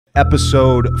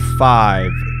Episode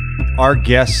 5. Our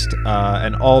guest,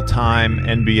 an all-time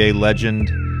NBA legend,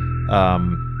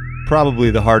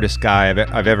 probably the hardest guy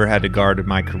I've ever had to guard in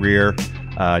my career,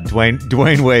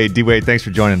 Dwyane Wade. D-Wade, thanks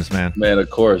for joining us, man. Man, of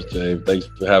course, Dave. Thanks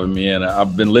for having me in.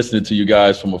 I've been listening to you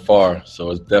guys from afar,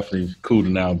 so it's definitely cool to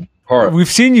now be part.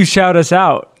 We've seen you shout us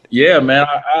out. Yeah, man,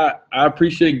 I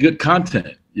appreciate good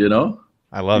content, you know?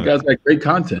 I love it. You guys got great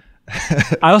content.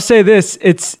 I'll say this,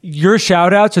 it's your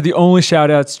shout outs are the only shout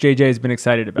outs JJ has been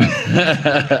excited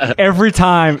about. every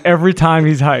time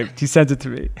he's hyped, he sends it to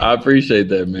me. I appreciate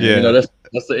that, man. Yeah. You know,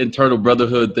 that's the internal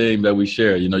brotherhood thing that we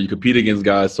share. You know, you compete against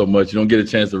guys so much, you don't get a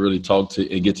chance to really talk to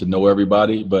and get to know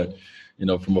everybody. But, you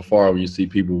know, from afar, when you see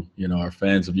people, you know, are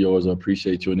fans of yours or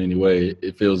appreciate you in any way,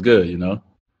 it feels good, you know?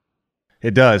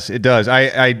 It does. It does.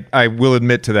 I will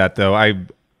admit to that, though. I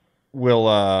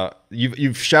will.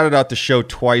 You've shouted out the show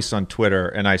twice on Twitter,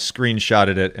 and I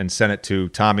screenshotted it and sent it to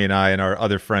Tommy and I and our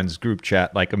other friends group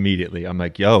chat like immediately. I'm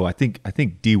like, yo, I think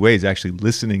D Wade's actually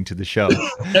listening to the show.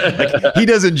 Like, he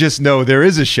doesn't just know there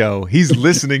is a show; he's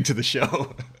listening to the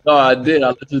show. No, I did.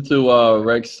 I listened to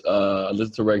Rex. I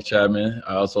listened to Rex Chapman.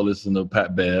 I also listened to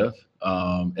Pat Bev.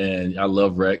 And I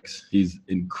love Rex. He's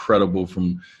incredible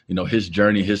from, you know, his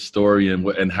journey, his story,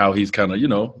 and how he's kind of, you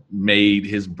know, made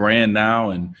his brand now.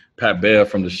 And Pat Bear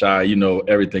from the Shy, you know,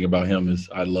 everything about him is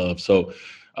I love. So,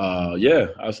 yeah,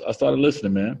 I started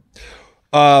listening, man.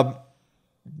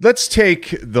 Let's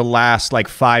take the last like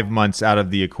 5 months out of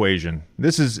the equation.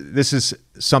 This is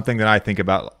something that I think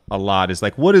about a lot. Is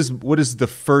like, what is the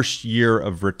first year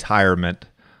of retirement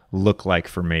look like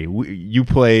for me? You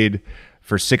played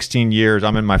for 16 years.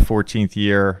 I'm in my 14th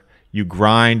year. You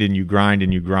grind and you grind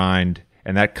and you grind,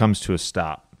 and that comes to a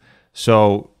stop.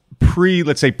 So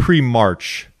let's say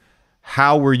pre-March,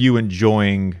 how were you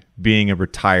enjoying being a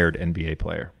retired NBA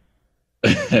player?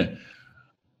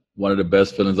 One of the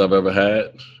best feelings I've ever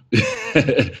had.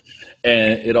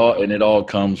 and it all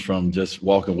comes from just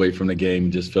walking away from the game,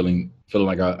 just feeling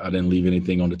like I didn't leave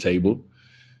anything on the table.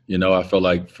 You know, I felt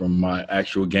like from my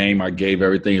actual game, I gave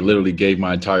everything, literally gave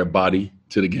my entire body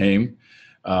to the game.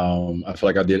 I feel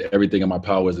like I did everything in my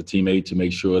power as a teammate to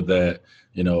make sure that,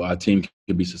 you know, our team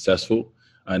could be successful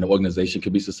and the organization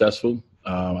could be successful.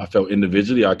 I felt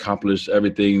individually I accomplished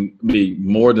everything,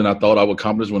 more than I thought I would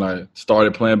accomplish when I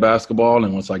started playing basketball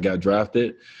and once I got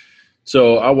drafted.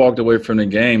 So I walked away from the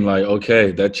game like,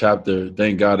 okay, that chapter,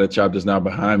 thank God that chapter is now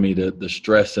behind me. The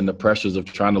stress and the pressures of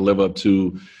trying to live up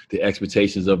to the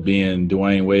expectations of being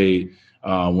Dwyane Wade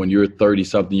when you're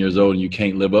 30-something years old and you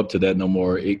can't live up to that no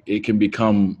more, it can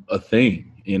become a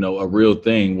thing, you know, a real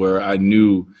thing where I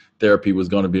knew therapy was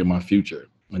going to be in my future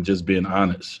and just being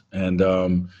honest. And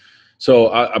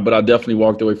but I definitely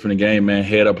walked away from the game, man,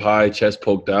 head up high, chest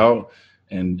poked out.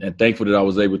 And thankful that I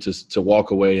was able to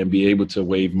walk away and be able to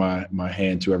wave my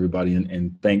hand to everybody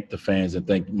and thank the fans and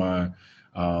thank my,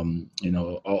 you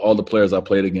know, all the players I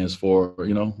played against for,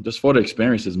 you know, just for the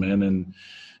experiences, man. And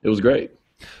it was great.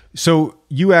 So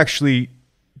you actually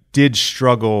did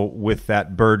struggle with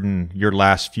that burden your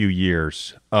last few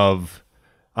years of,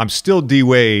 I'm still D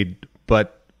Wade,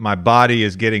 but my body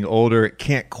is getting older. It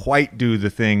can't quite do the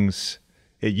things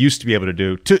it used to be able to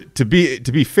do. To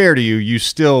be fair to you, you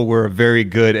still were a very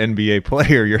good NBA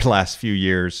player your last few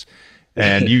years,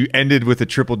 and you ended with a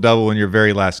triple-double in your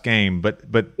very last game. But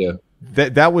yeah,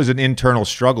 that was an internal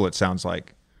struggle, it sounds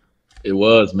like. It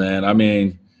was, man. I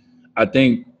mean, I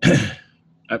think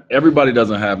everybody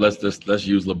doesn't have. Let's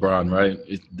use LeBron, right?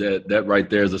 That right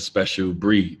there is a special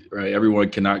breed, right? Everyone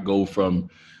cannot go from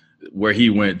where he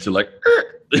went to like,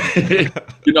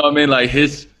 you know what I mean? Like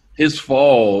his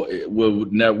fall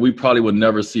we probably would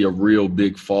never see a real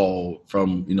big fall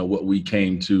from, you know, what we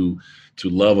came to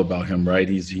love about him, right?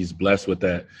 He's blessed with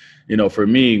that. You know, for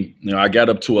me, you know, I got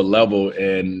up to a level,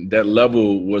 and that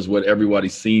level was what everybody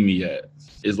seen me at.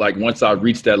 It's like once I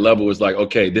reached that level, it's like,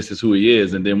 okay, this is who he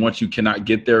is. And then once you cannot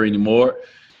get there anymore,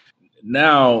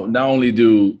 now not only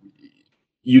do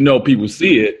you know people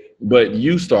see it, but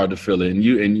you start to feel it, and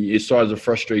it starts to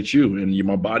frustrate you, and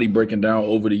my body breaking down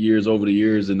over the years,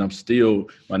 and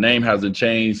my name hasn't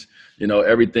changed, you know,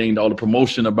 everything, all the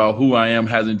promotion about who I am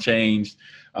hasn't changed,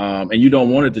 and you don't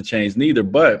want it to change neither,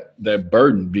 but that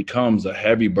burden becomes a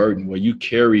heavy burden where you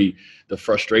carry the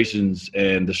frustrations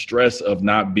and the stress of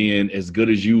not being as good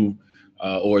as you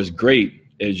or as great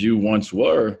as you once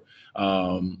were,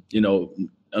 you know,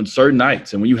 on certain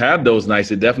nights. And when you have those nights,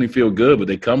 it definitely feel good, but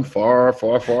they come far,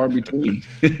 far, far in between.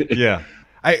 Yeah.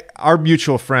 Our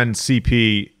mutual friend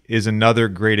CP is another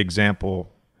great example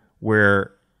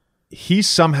where he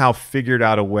somehow figured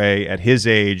out a way at his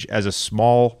age as a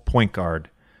small point guard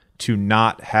to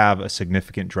not have a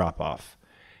significant drop off.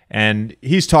 And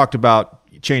he's talked about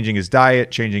changing his diet,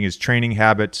 changing his training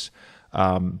habits.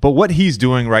 But what he's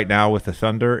doing right now with the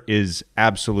Thunder is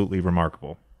absolutely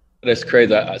remarkable. That's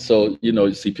crazy. So,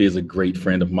 CP is a great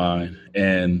friend of mine,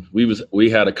 and we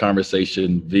had a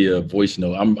conversation via voice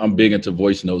note. I'm big into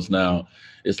voice notes now.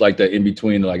 It's like that in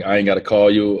between, like I ain't got to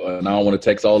call you and I don't want to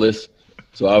text all this.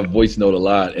 So I voice note a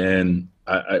lot, and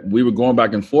we were going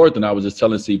back and forth, and I was just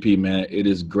telling CP, man, it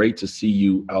is great to see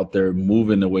you out there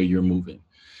moving the way you're moving.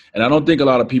 And I don't think a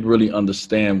lot of people really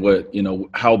understand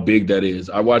how big that is.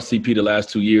 I watched CP the last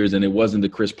 2 years, and it wasn't the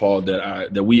Chris Paul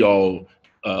that we all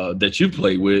that you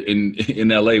played with in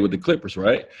LA with the Clippers,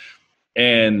 right?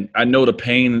 And I know the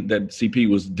pain that CP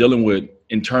was dealing with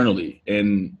internally.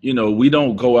 And, we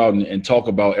don't go out and talk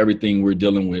about everything we're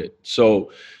dealing with.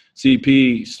 So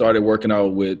CP started working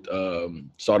with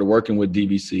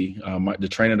DVC, the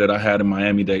trainer that I had in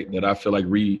Miami that I feel like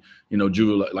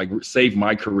saved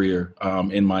my career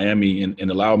in Miami and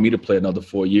allowed me to play another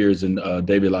 4 years in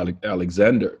David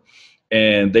Alexander.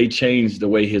 And they changed the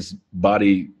way his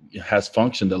body has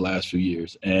functioned the last few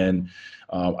years. And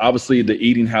obviously the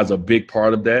eating has a big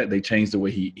part of that. They changed the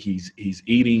way he's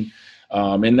eating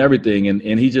and everything.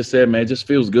 And he just said, man, it just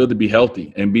feels good to be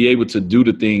healthy and be able to do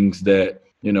the things that,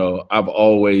 I've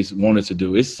always wanted to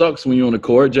do. It sucks when you're on the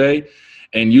court, Jay,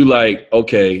 and you like,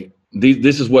 okay,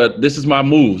 this is my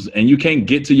moves. And you can't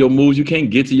get to your moves. You can't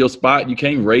get to your spot. You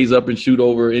can't raise up and shoot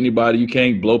over anybody. You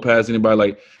can't blow past anybody.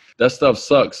 Like, that stuff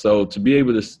sucks. So to be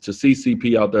able to see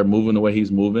CP out there moving the way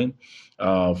he's moving,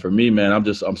 for me, man,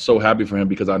 I'm so happy for him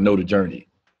because I know the journey.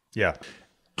 Yeah.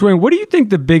 Dwyane, what do you think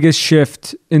the biggest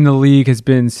shift in the league has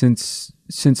been since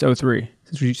 03,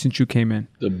 since you came in?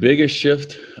 The biggest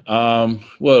shift?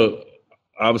 Well,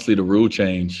 obviously the rule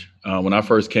change. When I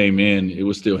first came in, it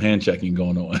was still hand checking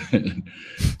going on.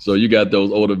 So you got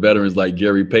those older veterans like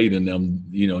Gary Payton, them,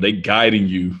 they guiding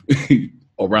you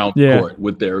around the court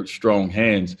with their strong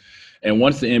hands. And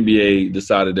once the NBA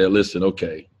decided that, listen,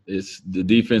 okay, the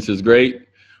defense is great,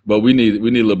 but we need a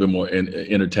little bit more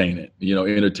entertainment. We need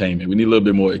a little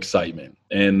bit more excitement.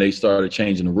 And they started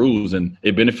changing the rules, and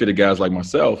it benefited guys like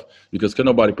myself because could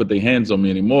nobody put their hands on me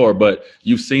anymore. But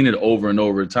you've seen it over and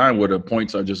over time where the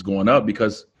points are just going up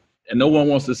because and no one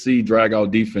wants to see drag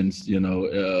out defense,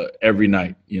 every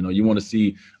night. You want to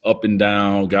see up and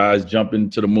down, guys jumping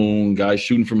to the moon, guys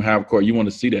shooting from half court. You want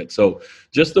to see that. So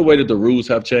just the way that the rules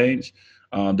have changed,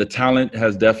 the talent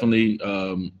has definitely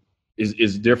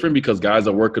is different because guys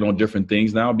are working on different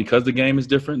things now because the game is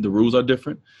different. The rules are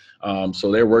different. So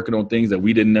they're working on things that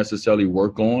we didn't necessarily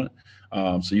work on.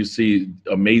 So you see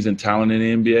amazing talent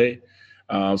in the NBA.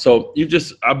 So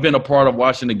I've been a part of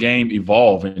watching the game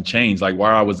evolve and change, like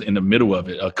while I was in the middle of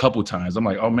it a couple times. I'm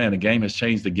like, oh man, the game has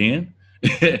changed again.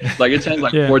 Like it changed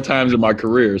 4 times in my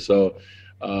career. So,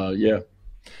 yeah.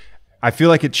 I feel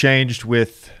like it changed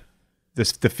with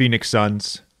the Phoenix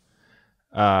Suns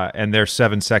and their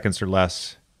 7 seconds or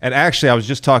less. And actually, I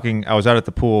was out at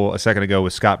the pool a second ago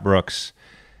with Scott Brooks.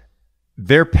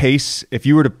 Their pace, if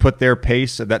you were to put their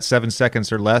pace at that 7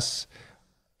 seconds or less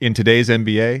in today's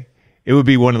NBA, it would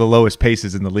be one of the lowest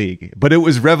paces in the league. But it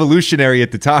was revolutionary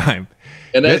at the time.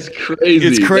 And that's crazy.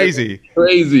 It's crazy. That's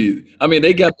crazy. I mean,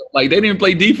 they didn't even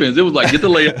play defense. It was like, get the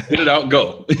layup, get it out,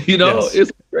 go. Yes.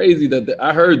 It's crazy that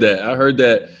I heard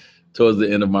that towards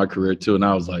the end of my career too. And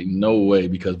I was like, no way,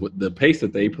 because with the pace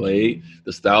that they played,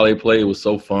 the style they played was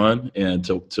so fun and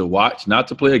to watch, not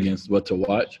to play against, but to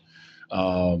watch.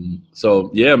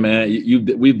 So yeah, man,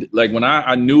 we like when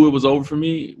I knew it was over for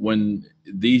me when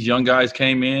these young guys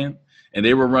came in and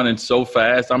they were running so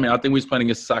fast. I mean, I think we was playing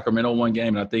against Sacramento one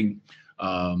game, and I think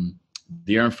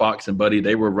De'Aaron Fox and Buddy,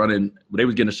 they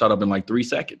was getting a shot up in like 3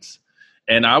 seconds.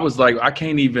 And I was like, I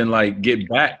can't even like get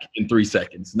back in 3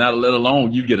 seconds, not let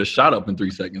alone you get a shot up in 3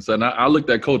 seconds. And I looked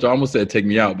at coach, I almost said, take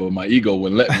me out, but my ego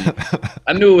wouldn't let me.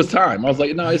 I knew it was time. I was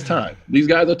like, no, it's time. These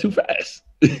guys are too fast.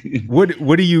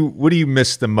 What do you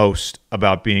miss the most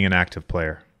about being an active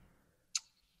player?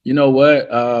 You know what?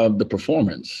 The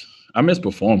performance. I miss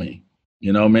performing.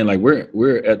 You know what I mean? Like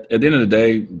we're at the end of the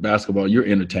day, basketball, you're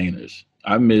entertainers.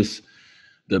 I miss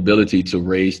the ability to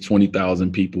raise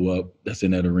 20,000 people up that's in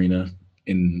that arena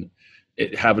and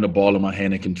having a ball in my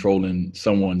hand and controlling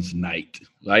someone's night.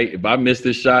 Like if I miss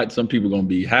this shot, some people are going to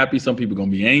be happy. Some people are going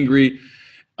to be angry.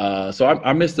 So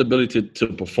I miss the ability to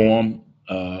perform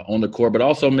on the court, but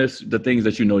also miss the things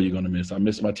that you're going to miss. I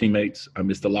miss my teammates. I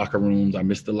miss the locker rooms. I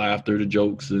miss the laughter, the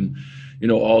jokes, and,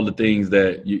 all the things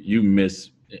that you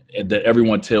miss that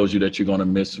everyone tells you that you're going to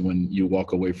miss when you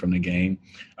walk away from the game.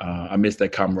 I miss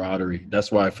that camaraderie. That's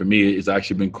why for me, it's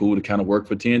actually been cool to kind of work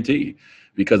for TNT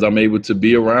because I'm able to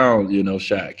be around,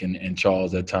 Shaq and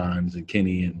Charles at times, and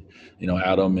Kenny, and,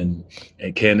 Adam and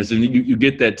Candace. And you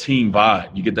get that team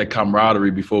vibe. You get that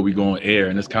camaraderie before we go on air.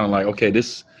 And it's kind of like, okay,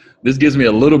 this gives me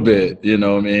a little bit,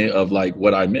 of like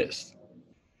what I missed.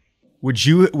 Would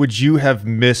you have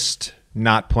missed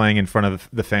not playing in front of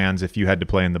the fans if you had to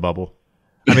play in the bubble?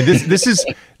 I mean, this is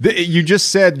you just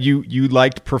said you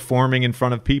liked performing in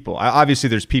front of people. Obviously,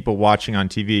 there's people watching on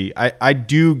TV. I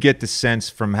do get the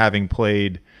sense from having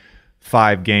played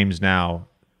 5 games now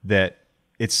that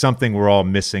it's something we're all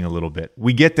missing a little bit.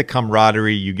 We get the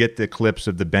camaraderie. You get the clips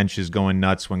of the benches going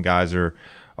nuts when guys are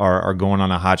going on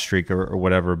a hot streak or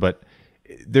whatever. But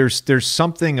there's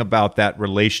something about that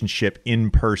relationship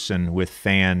in person with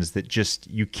fans that just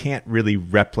you can't really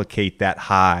replicate that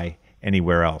high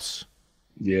anywhere else.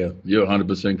 Yeah, you're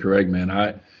 100% correct, man.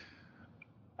 I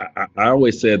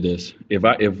always said this: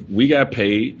 if we got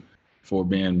paid for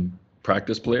being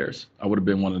practice players, I would have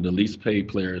been one of the least paid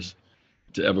players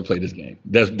to ever play this game.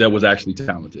 That was actually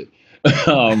talented,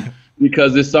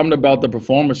 because there's something about the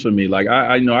performance for me. Like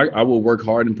I know I will work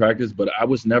hard in practice, but I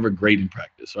was never great in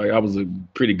practice. Right? I was a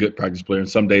pretty good practice player, and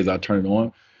some days I turn it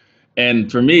on.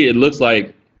 And for me, it looks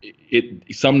like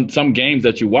some games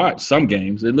that you watch,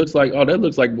 it looks like, oh, that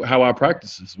looks like how our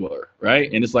practices were,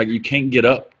 right? And it's like you can't get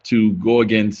up to go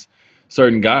against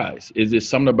certain guys. Is it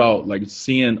something about like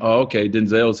seeing, oh, okay,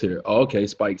 Denzel's here, oh, okay,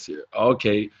 Spike's here, oh,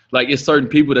 okay, like it's certain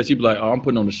people that you be like, oh, I'm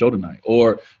putting on the show tonight.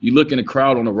 Or you look in the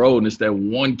crowd on the road and it's that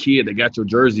one kid that got your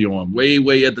jersey on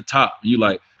way at the top. You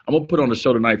like, I'm gonna put on the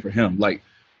show tonight for him. Like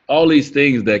all these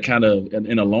things that kind of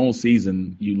in a long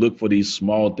season, you look for these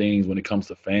small things when it comes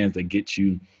to fans that get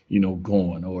you,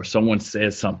 going, or someone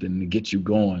says something to get you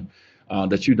going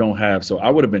that you don't have. So I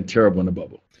would have been terrible in the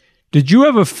bubble. Did you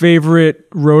have a favorite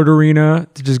road arena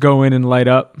to just go in and light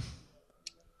up?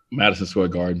 Madison Square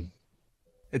Garden.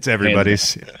 It's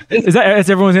everybody's. Is that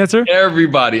everyone's answer?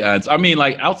 Everybody answers. I mean,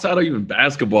 like outside of even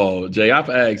basketball, Jay, I've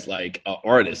asked like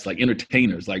artists, like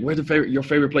entertainers, like where's your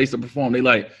favorite place to perform? They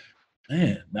like,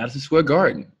 man, Madison Square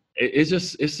Garden.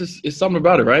 It's something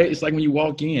about it, right? It's like when you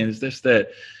walk in, it's just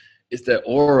that. It's that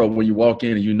aura when you walk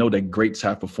in and you know that greats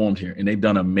have performed here and they've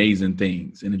done amazing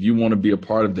things. And if you want to be a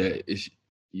part of that,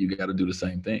 you got to do the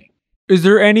same thing. Was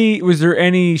there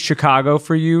any Chicago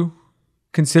for you,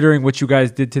 considering what you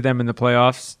guys did to them in the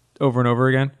playoffs over and over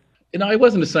again? It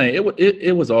wasn't the same.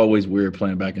 It was always weird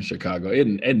playing back in Chicago.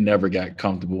 It never got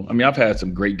comfortable. I mean, I've had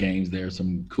some great games there,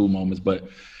 some cool moments, but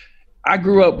I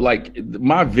grew up like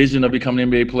my vision of becoming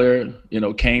an NBA player,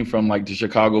 came from like the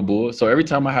Chicago Bulls. So every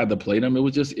time I had to play them,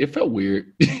 it felt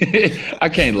weird. I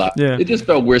can't lie. Yeah. It just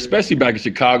felt weird, especially back in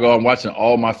Chicago. I'm watching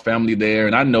all my family there,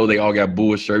 and I know they all got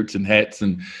Bulls shirts and hats,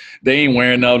 and they ain't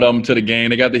wearing none of them to the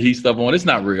game. They got the Heat stuff on. It's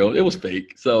not real. It was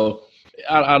fake. So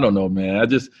I don't know, man.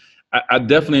 I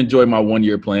definitely enjoyed my 1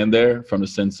 year playing there from the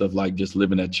sense of like just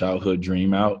living that childhood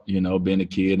dream out, being a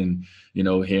kid and,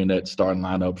 hearing that starting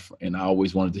lineup. And I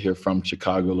always wanted to hear from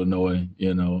Chicago, Illinois,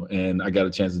 and I got a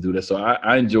chance to do that. So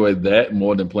I enjoyed that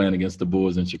more than playing against the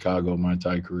Bulls in Chicago my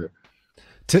entire career.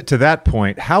 To that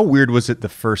point, how weird was it the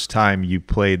first time you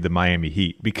played the Miami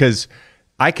Heat? Because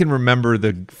I can remember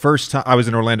the first time I was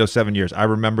in Orlando 7 years. I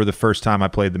remember the first time I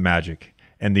played the Magic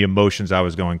and the emotions I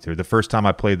was going through. The first time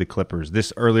I played the Clippers,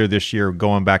 earlier this year,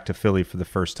 going back to Philly for the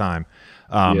first time.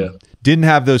 Didn't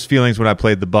have those feelings when I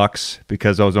played the Bucks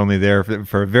because I was only there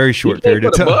for a very short period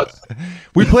of time.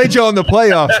 We played you in the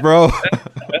playoffs, bro.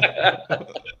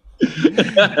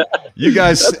 You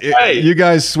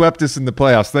guys swept us in the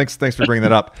playoffs. Thanks for bringing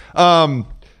that up.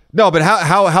 No, but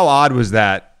how odd was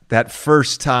that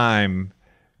first time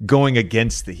going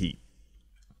against the Heat?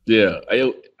 Yeah,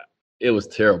 it was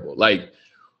terrible. Like,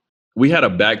 we had a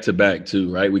back-to-back too,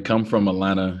 right? We come from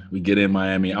Atlanta. We get in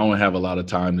Miami. I don't have a lot of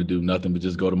time to do nothing but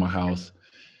just go to my house.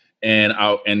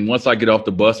 And once I get off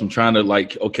the bus, I'm trying to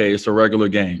like, okay, it's a regular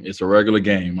game. It's a regular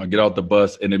game. I get off the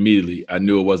bus and immediately I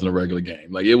knew it wasn't a regular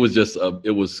game. Like it was just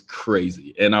it was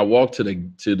crazy. And I walked to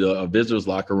the visitors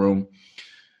locker room.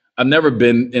 I've never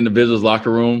been in the visitors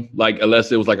locker room, like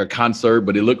unless it was like a concert,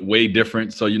 but it looked way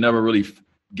different. So you never really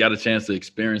got a chance to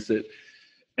experience it.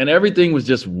 And everything was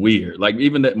just weird. Like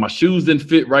even that my shoes didn't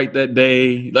fit right that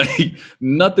day. Like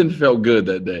nothing felt good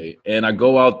that day. And I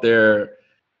go out there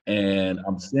and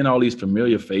I'm seeing all these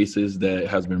familiar faces that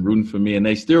has been rooting for me, and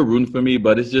they still rooting for me,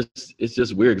 but it's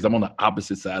just weird because I'm on the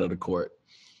opposite side of the court.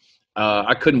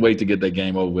 I couldn't wait to get that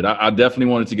game over with. I definitely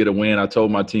wanted to get a win. I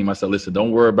told my team, I said, listen,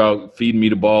 don't worry about feeding me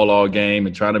the ball all game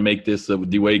and trying to make this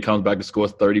Dwyane comes back and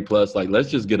scores 30 plus. Like, let's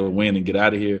just get a win and get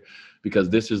out of here, because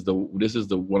this is the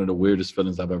one of the weirdest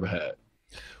feelings I've ever had.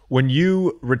 When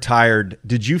you retired,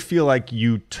 did you feel like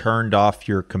you turned off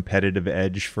your competitive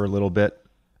edge for a little bit?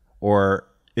 Or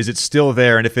is it still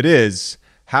there? And if it is,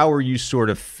 how are you sort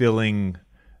of filling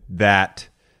that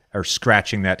or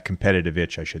scratching that competitive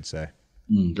itch, I should say?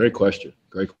 Great question.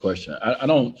 Great question. I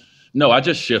don't know. I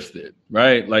just shifted,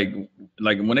 right? Like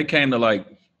when it came to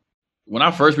when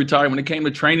I first retired, when it came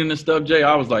to training and stuff, Jay,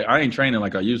 I was like, I ain't training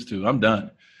like I used to. I'm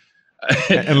done.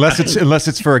 unless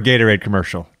it's for a Gatorade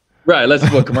commercial. Right, let's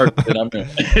do a commercial that I'm in.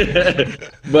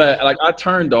 But like I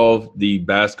turned off the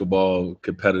basketball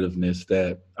competitiveness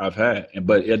that I've had,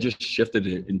 but I just shifted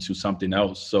it into something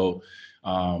else. So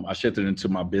I shifted into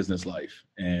my business life,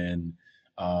 and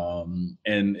I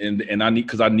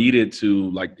needed to,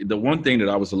 like, the one thing that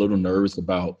I was a little nervous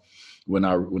about when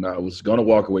I was going to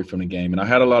walk away from the game, and I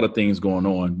had a lot of things going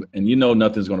on, and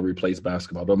nothing's going to replace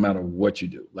basketball, no matter what you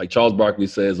do. Like Charles Barkley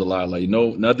says a lot, like,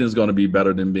 nothing's going to be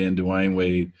better than being Dwyane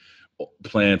Wade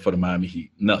playing for the Miami Heat.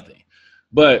 Nothing.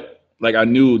 But like I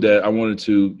knew that I wanted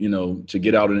to, to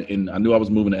get out, and I knew I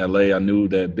was moving to LA. I knew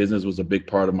that business was a big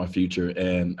part of my future,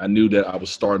 and I knew that I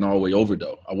was starting all the way over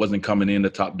though. I wasn't coming in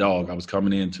the top dog. I was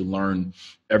coming in to learn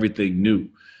everything new.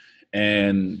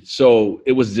 And so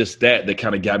it was just that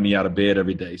kind of got me out of bed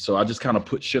every day. So I just kind of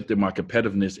shifted my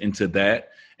competitiveness into that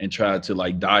and tried to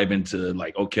like dive into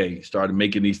started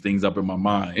making these things up in my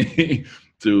mind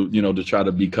to try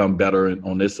to become better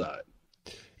on this side.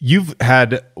 You've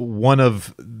had one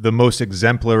of the most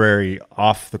exemplary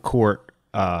off the court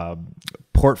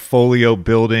portfolio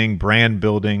building, brand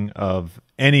building of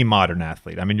any modern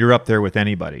athlete. I mean, you're up there with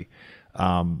anybody.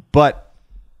 But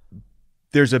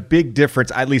there's a big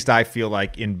difference, at least I feel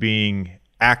like, in being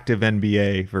active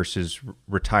NBA versus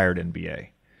retired NBA.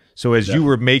 So as you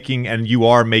were making, and you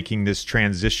are making this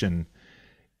transition,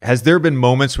 has there been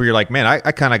moments where you're like, man,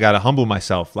 I kind of got to humble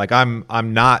myself. Like I'm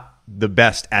not the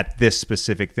best at this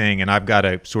specific thing, and I've got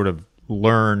to sort of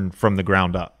learn from the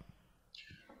ground up?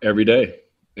 Every day.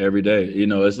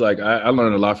 It's like I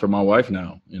learn a lot from my wife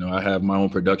now. I have my own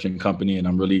production company, and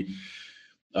I'm really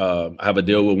I have a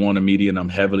deal with Warner Media, and I'm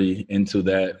heavily into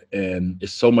that. And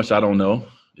it's so much I don't know.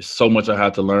 It's so much I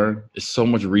have to learn. It's so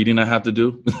much reading I have to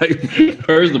do. Like,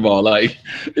 first of all,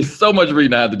 it's so much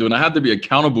reading I have to do, and I have to be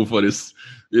accountable for this.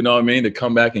 You know what I mean? To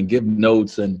come back and give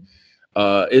notes, and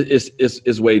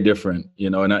it's way different.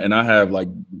 And I have like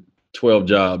 12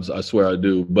 jobs. I swear I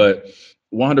do. But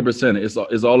 100%,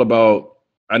 it's all about.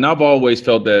 And I've always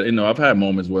felt that. I've had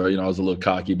moments where I was a little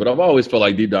cocky, but I've always felt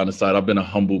like deep down inside I've been a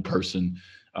humble person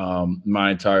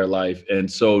my entire life. And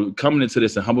so coming into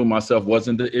this and humbling myself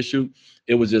wasn't the issue.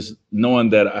 It was just knowing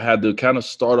that I had to kind of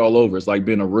start all over. It's like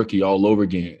being a rookie all over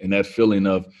again. And that feeling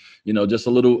of, just a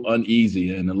little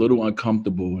uneasy and a little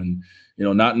uncomfortable, and,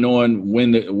 not knowing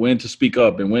when to speak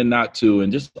up and when not to,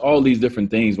 and just all these different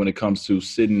things when it comes to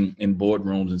sitting in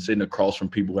boardrooms and sitting across from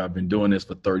people who have been doing this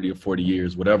for 30 or 40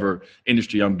 years, whatever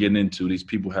industry I'm getting into, these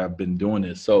people have been doing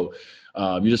this. So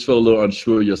you just feel a little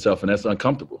unsure of yourself, and that's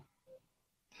uncomfortable.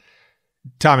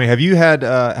 Tommy, have you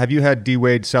had D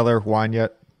Wade Cellar wine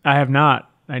yet? I have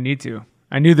not. I need to.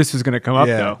 I knew this was going to come up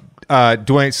though.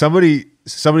 Dwyane,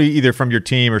 somebody either from your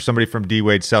team or somebody from D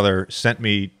Wade Cellar sent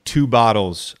me 2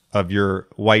 bottles of your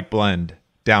white blend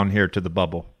down here to the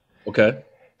bubble. Okay.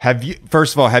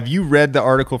 First of all, have you read the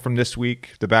article from this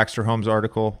week, the Baxter Holmes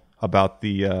article about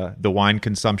the wine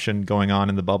consumption going on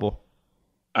in the bubble?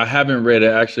 I haven't read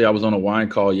it. Actually, I was on a wine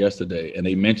call yesterday, and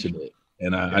they mentioned it.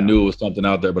 And I knew it was something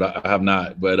out there, but I have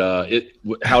not. But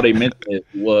how they mentioned it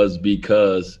was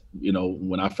because,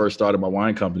 when I first started my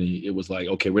wine company, it was like,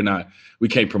 okay, we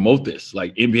can't promote this.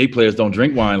 Like, NBA players don't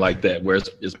drink wine like that where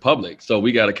it's public. So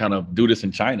we got to kind of do this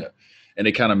in China. And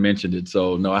they kind of mentioned it.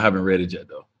 So no, I haven't read it yet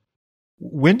though.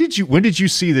 When did you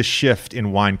see the shift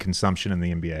in wine consumption in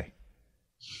the NBA?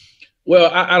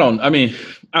 Well, I don't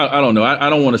know. I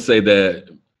don't want to say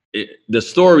that. The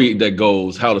story that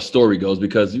goes, how the story goes,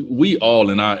 because we all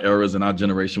in our eras and our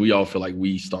generation, we all feel like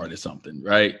we started something,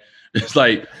 right? It's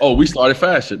like, oh, we started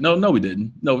fashion. No, we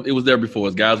didn't. No, it was there before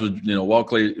us. Guys was,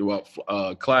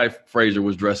 Clive Frazier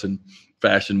was dressing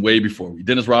fashion way before we.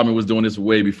 Dennis Rodman was doing this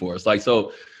way before us. Like,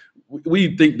 so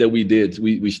we think that we did.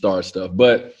 We started stuff,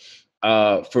 but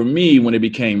for me, when it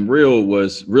became real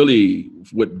was really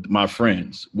with my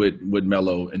friends, with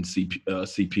Melo and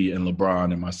CP and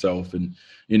LeBron and myself, and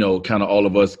kind of all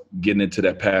of us getting into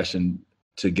that passion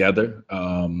together,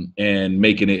 and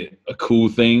making it a cool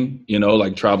thing,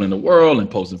 like traveling the world and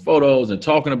posting photos and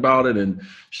talking about it and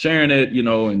sharing it,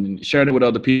 and sharing it with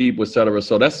other people, et cetera.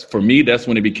 So that's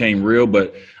when it became real.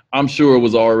 But I'm sure it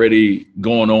was already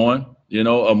going on,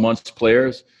 amongst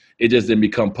players. it just didn't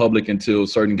become public until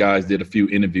certain guys did a few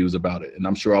interviews about it. And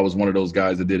I'm sure I was one of those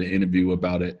guys that did an interview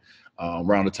about it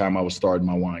around the time I was starting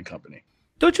my wine company.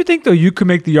 Don't you think though you could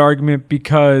make the argument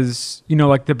because, you know,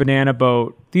 like the Banana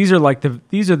Boat, these are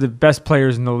the best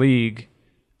players in the league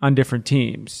on different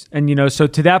teams. And, you know, so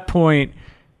to that point,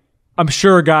 I'm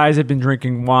sure guys have been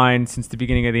drinking wine since the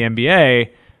beginning of the NBA,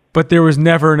 but there was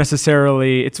never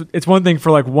necessarily, it's one thing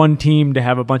for like one team to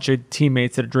have a bunch of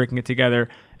teammates that are drinking it together.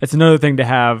 It's another thing to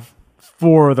have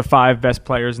 4 of the 5 best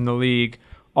players in the league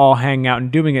all hanging out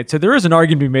and doing it. So there is an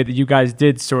argument to be made that you guys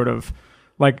did sort of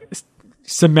like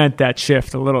cement that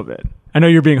shift a little bit. I know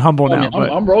you're being humble now.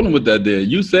 But I'm rolling with that there.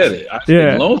 You said it.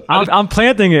 I'm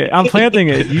planting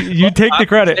it. You take the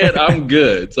credit. I'm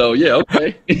good. So yeah,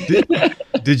 okay.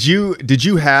 Did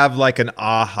you have like an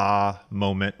aha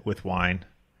moment with wine?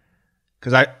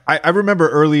 Because I remember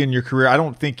early in your career, I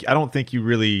don't think you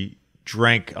really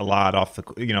drank a lot off the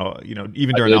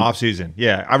even during the off season.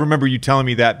 Yeah, I remember you telling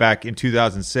me that back in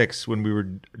 2006 when we were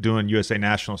doing USA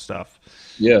National stuff.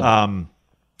 Yeah.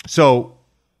 So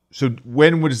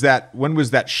when was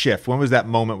that shift? When was that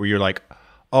moment where you're like,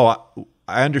 oh,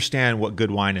 I understand what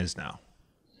good wine is now?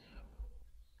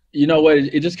 You know what?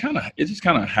 It just kind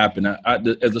of happened.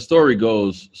 As the story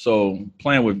goes, so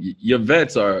playing with your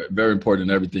vets are very important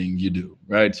in everything you do,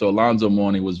 right? So Alonzo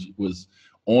Mourning was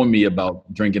on me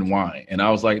about drinking wine, and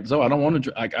I was like, so I don't want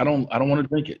to I don't want to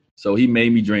drink it. So he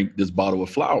made me drink this bottle of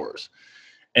Flowers.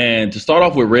 And to start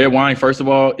off with red wine, first of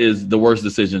all, is the worst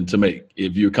decision to make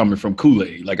if you're coming from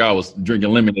Kool-Aid. Like I was drinking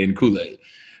lemonade and Kool-Aid.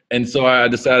 And so I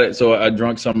decided, I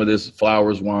drank some of this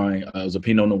Flowers wine. It was a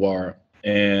Pinot Noir,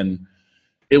 and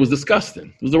it was disgusting.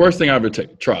 It was the worst thing I ever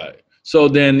tried. So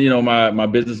then, my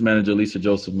business manager, Lisa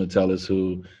Joseph Metellus,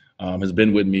 who has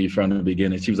been with me from the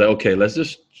beginning, she was like, okay, let's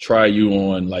just try you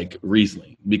on like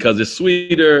Riesling because it's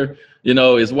sweeter,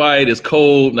 it's white, it's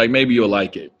cold, like maybe you'll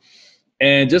like it.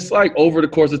 And just like over the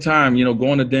course of time,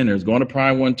 going to dinners, going to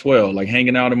Prime 112, like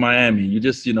hanging out in Miami, you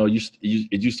just,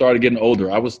 you started getting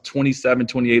older. I was 27,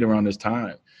 28 around this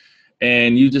time.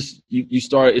 And it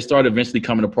started eventually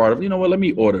coming a part of, let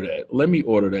me order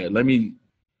that.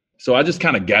 So I just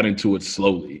kind of got into it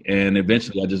slowly. And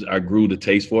eventually I grew the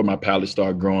taste for it. My palate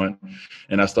started growing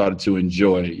and I started to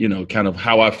enjoy, kind of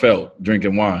how I felt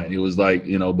drinking wine. It was like,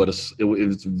 but it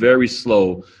was a very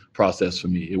slow process for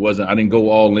me. I didn't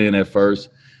go all in at first.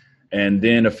 And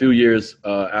then a few years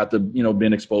after,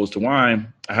 being exposed to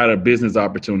wine, I had a business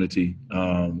opportunity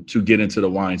to get into the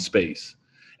wine space.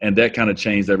 And that kind of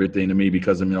changed everything to me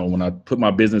because, when I put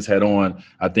my business hat on,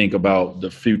 I think about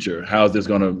the future. How is this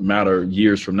going to matter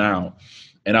years from now?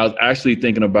 And I was actually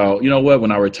thinking about,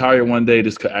 when I retire one day,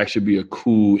 this could actually be a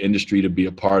cool industry to be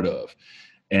a part of.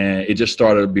 And it just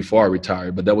started before I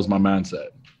retired, but that was my mindset.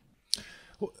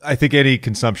 I think any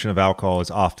consumption of alcohol is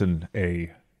often an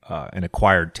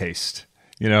acquired taste.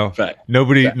 Fact.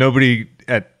 Nobody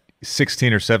at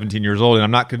 16 or 17 years old, and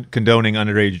I'm not condoning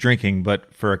underage drinking,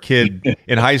 but for a kid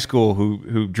in high school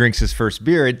who drinks his first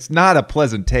beer, it's not a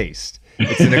pleasant taste.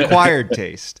 It's an acquired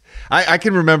taste. I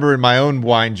can remember in my own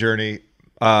wine journey,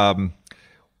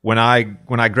 when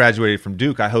I graduated from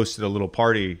Duke, I hosted a little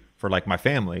party for like my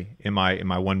family in my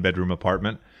 1-bedroom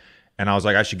apartment. And I was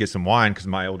like, I should get some wine because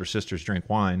my older sisters drink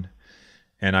wine.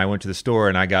 And I went to the store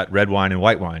and I got red wine and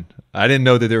white wine. I didn't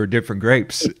know that there were different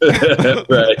grapes.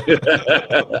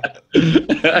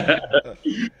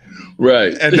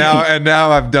 Right. And now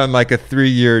I've done like a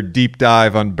 3-year deep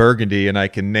dive on Burgundy, and I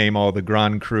can name all the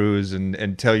Grand Crus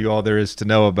and tell you all there is to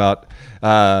know about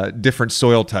different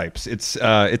soil types. It's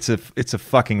a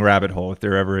fucking rabbit hole if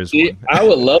there ever is one. I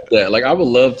would love that. Like I would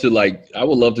love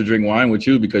to drink wine with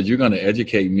you because you're going to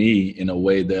educate me in a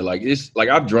way that it's like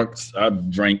I've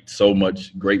drank so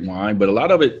much great wine, but a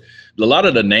lot of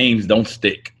the names don't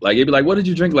stick. Like it'd be like, what did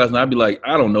you drink last night? I'd be like,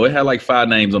 I don't know. It had like 5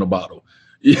 names on the bottle.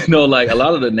 Like a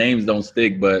lot of the names don't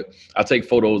stick, but I take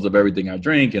photos of everything I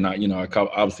drink, and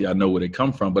obviously I know where they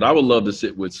come from. But I would love to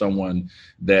sit with someone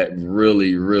that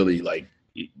really, really like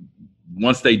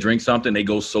once they drink something, they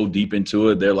go so deep into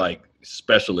it, they're like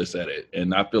specialists at it.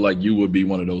 And I feel like you would be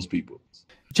one of those people.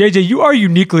 JJ, you are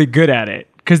uniquely good at it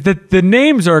because the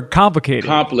names are complicated.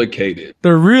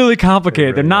 They're really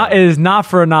complicated. It is not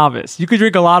for a novice. You could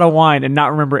drink a lot of wine and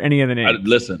not remember any of the names.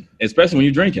 Listen, especially when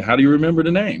you're drinking. How do you remember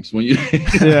the names? When you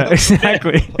Yeah,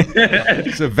 exactly.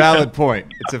 It's a valid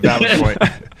point. So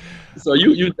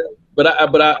but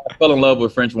I fell in love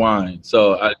with French wine.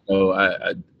 So I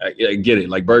get it.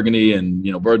 Like Burgundy and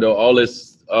Bordeaux, all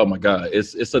this. Oh my God,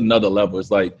 it's another level.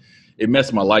 It's like it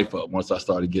messed my life up once I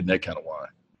started getting that kind of wine.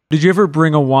 Did you ever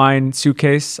bring a wine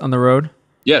suitcase on the road?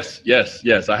 Yes.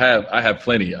 I have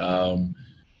plenty. I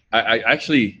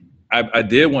actually I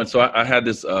did one. So I had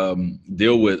this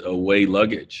deal with away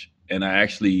luggage, and I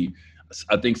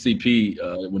think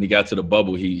CP when he got to the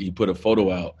bubble, he put a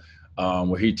photo out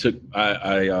where he took.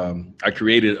 I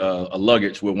created a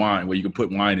luggage with wine where you can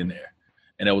put wine in there,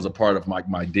 and that was a part of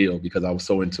my deal because I was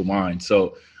so into wine.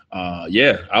 So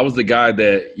I was the guy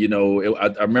that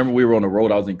I remember we were on the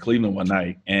road. I was in Cleveland one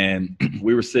night, and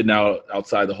we were sitting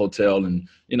outside the hotel and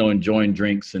enjoying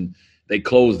drinks, and they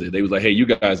closed it. They was like, "Hey, you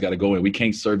guys got to go in. We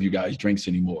can't serve you guys drinks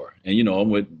anymore." And I'm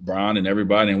with Brian and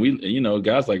everybody, and we,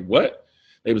 guys like, "What?"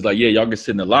 They was like, "Yeah, y'all can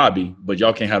sit in the lobby, but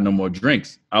y'all can't have no more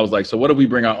drinks." I was like, "So what if we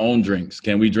bring our own drinks?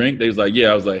 Can we drink?" They was like,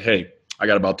 "Yeah." I was like, "Hey, I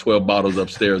got about 12 bottles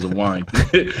upstairs of wine.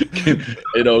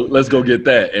 Let's go get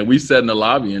that." And we sat in the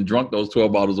lobby and drunk those 12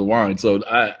 bottles of wine. So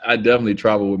I definitely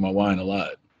travel with my wine a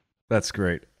lot. That's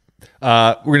great.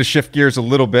 We're going to shift gears a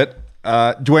little bit.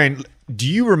 Dwyane, do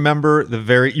you remember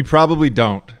you probably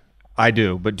don't. I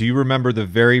do. But do you remember the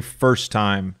very first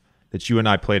time that you and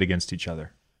I played against each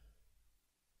other?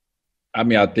 I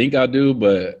mean, I think I do,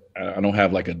 but I don't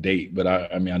have like a date. But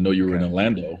I know you were in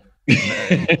Orlando.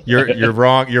 You're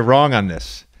wrong. You're wrong on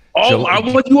this.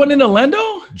 Oh, you went in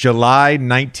Orlando? July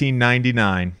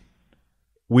 1999.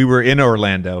 We were in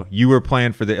Orlando. You were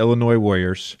playing for the Illinois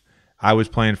Warriors. I was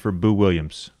playing for Boo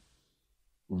Williams.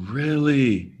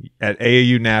 Really? At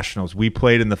AAU Nationals. We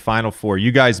played in the Final Four.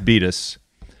 You guys beat us.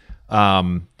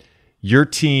 Your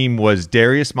team was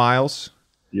Darius Miles,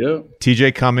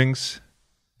 TJ Cummings,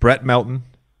 Brett Melton,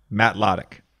 Matt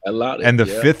Loddick. And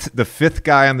the fifth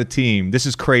guy on the team, this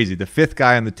is crazy. The fifth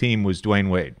guy on the team was Dwyane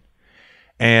Wade.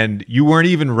 And you weren't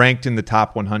even ranked in the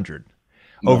top 100.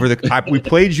 No. We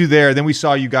played you there, then we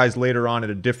saw you guys later on at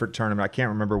a different tournament. I can't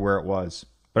remember where it was.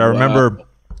 But I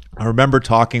remember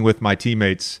talking with my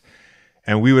teammates,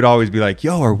 and we would always be like,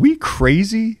 "Yo, are we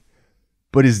crazy?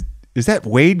 But is that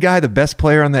Wade guy the best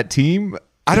player on that team?"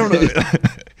 I don't know.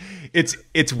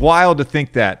 It's wild to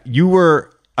think that. You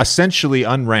were essentially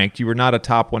unranked. You were not a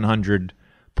top 100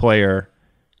 player.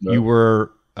 No. You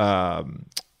were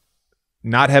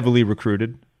not heavily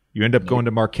recruited. You end up going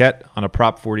to Marquette on a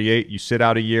Prop 48. You sit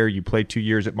out a year. You play 2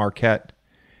 years at Marquette.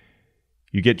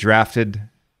 You get drafted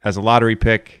as a lottery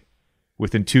pick.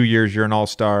 Within 2 years, you're an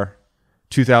all-star.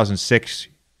 2006,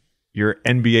 you're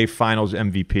NBA Finals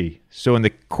MVP. So in the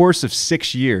course of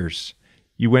 6 years,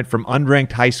 you went from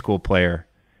unranked high school player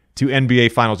to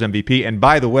NBA Finals MVP. And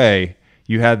by the way,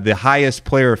 you had the highest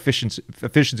player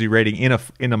efficiency rating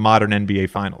in a modern NBA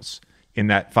Finals in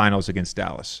that Finals against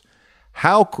Dallas.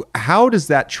 How does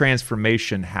that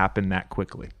transformation happen that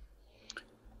quickly?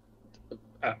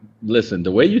 Listen,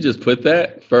 the way you just put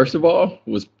that, first of all,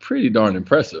 was pretty darn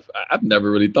impressive. I've never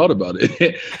really thought about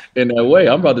it in that way.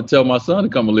 I'm about to tell my son to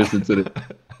come and listen to this.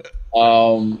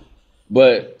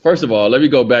 But first of all, let me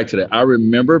go back to that. I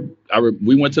remember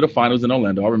we went to the finals in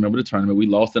Orlando. I remember the tournament. We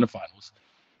lost in the finals.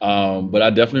 But I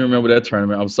definitely remember that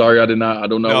tournament. I'm sorry I don't know.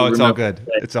 No, it's all good.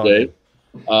 It's all good.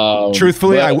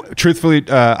 Truthfully,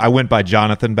 I went by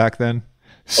Jonathan back then.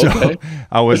 So okay.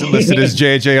 I wasn't listed as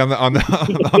JJ on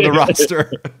the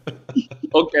roster.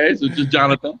 Okay, so just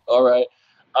Jonathan. All right.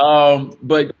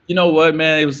 But you know what,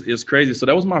 man? It was crazy. So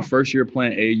that was my first year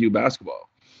playing AAU basketball.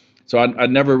 So I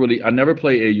never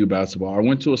played AAU basketball. I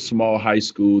went to a small high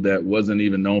school that wasn't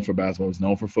even known for basketball. It was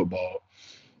known for football.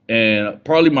 And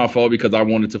partly my fault because I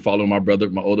wanted to follow my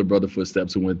older brother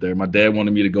footsteps who went there. My dad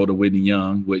wanted me to go to Whitney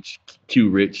Young, which Q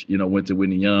Rich, went to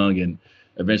Whitney Young, and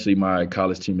eventually my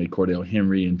college teammate Cordell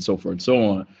Henry and so forth and so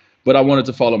on. But I wanted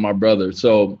to follow my brother.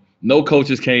 So no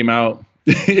coaches came out.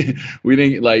 We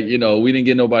didn't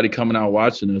get nobody coming out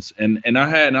watching us. And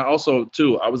I also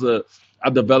too, I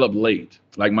developed late.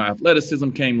 Like my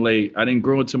athleticism came late. I didn't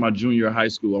grow until my junior year of high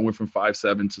school. I went from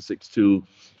 5'7" to 6'2".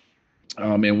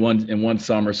 In one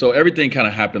summer. So everything kind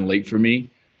of happened late for me.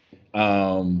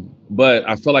 But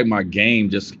I felt like my game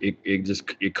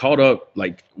it caught up.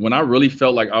 Like when I really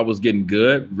felt like I was getting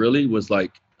good, really was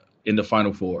like in the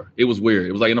Final Four. It was weird.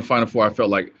 It was like in the Final Four, I felt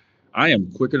like I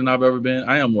am quicker than I've ever been.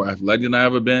 I am more athletic than I've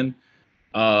ever been.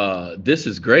 This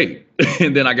is great.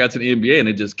 And then I got to the NBA and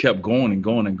it just kept going and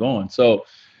going and going. So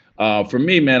for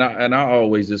me, man, I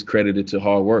always just credit it to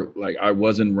hard work. Like I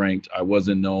wasn't ranked, I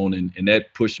wasn't known, and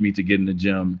that pushed me to get in the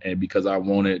gym. And because I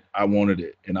wanted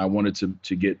it, and I wanted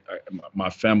to get my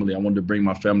family. I wanted to bring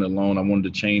my family along. I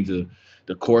wanted to change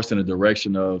the course and the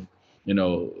direction of,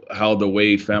 how the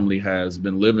Wade family has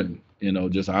been living.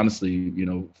 Just honestly,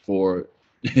 for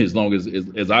as long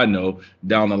as I know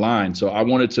down the line. So I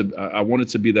wanted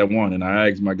to be that one, and I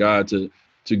asked my God to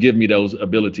give me those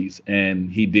abilities,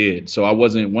 and he did. So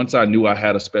once I knew I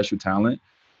had a special talent,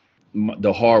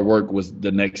 the hard work was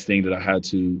the next thing that I had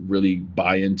to really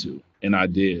buy into. And I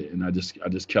did, and I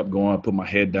just kept going. I put my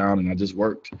head down, and I just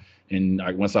worked. And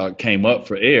once I came up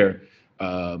for air,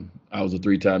 I was a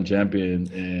 3-time champion,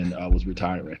 and I was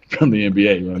retiring from the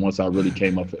NBA once I really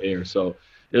came up for air. So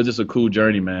it was just a cool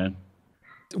journey, man.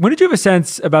 When did you have a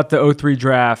sense about the 03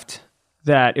 draft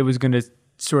that it was going to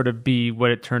sort of be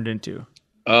what it turned into?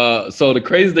 So the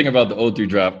crazy thing about the 03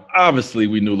 draft, obviously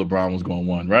we knew LeBron was going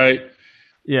 1, right?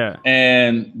 Yeah.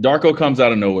 And Darko comes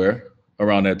out of nowhere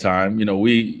around that time. You know,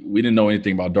 we didn't know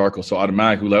anything about Darko, so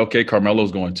automatically we're like, okay,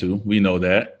 Carmelo's going 2. We know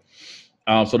that.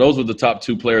 So those were the top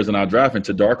 2 players in our draft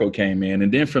until Darko came in.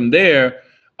 And then from there,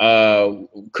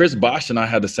 Chris Bosh and I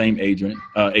had the same agent,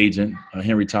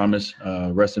 Henry Thomas,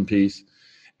 rest in peace.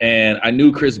 And I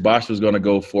knew Chris Bosh was going to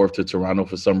go 4th to Toronto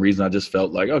for some reason. I just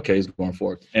felt like, okay, he's going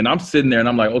 4th. And I'm sitting there and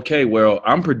I'm like, okay, well,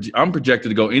 I'm projected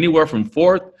to go anywhere from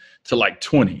 4th to like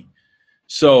 20.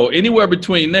 So anywhere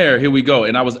between there, here we go.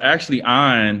 And I was actually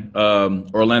eyeing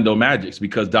Orlando Magics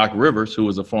because Doc Rivers, who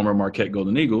was a former Marquette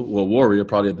Golden Eagle, well, Warrior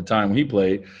probably at the time when he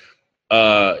played,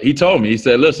 he told me, he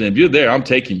said, listen, if you're there, I'm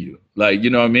taking you. Like, you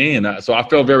know what I mean? And so I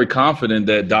felt very confident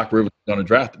that Doc Rivers was going to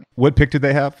draft me. What pick did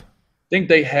they have? I think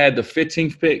they had the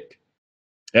 15th pick.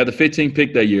 They had the 15th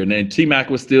pick that year. And then T-Mac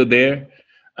was still there.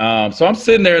 So I'm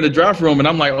sitting there in the draft room, and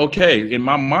I'm like, okay. In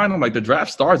my mind, I'm like, the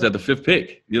draft starts at the 5th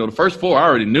pick. You know, the first 4 I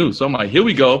already knew. So I'm like, here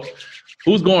we go.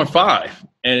 Who's going 5?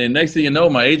 And then next thing you know,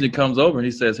 my agent comes over, and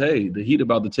he says, hey, the Heat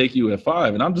about to take you at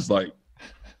 5. And I'm just like,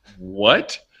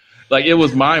 what? Like, it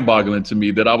was mind-boggling to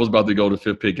me that I was about to go to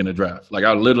 5th pick in the draft. Like,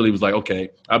 I literally was like, okay,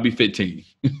 I'll be 15.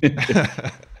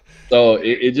 So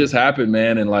it just happened,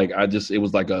 man. And like, it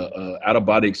was like a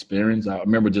out-of-body experience. I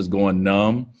remember just going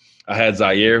numb. I had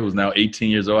Zaire, who's now 18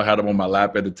 years old. I had him on my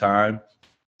lap at the time.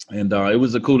 And it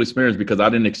was a cool experience because I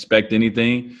didn't expect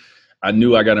anything. I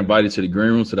knew I got invited to the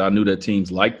green room, so that I knew that teams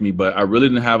liked me, but I really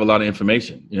didn't have a lot of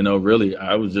information. You know, really,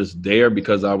 I was just there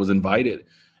because I was invited.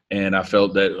 And I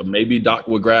felt that maybe Doc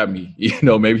would grab me. You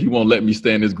know, maybe he won't let me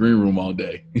stay in this green room all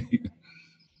day.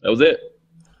 That was it.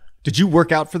 Did you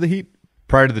work out for the Heat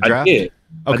prior to the draft? I did.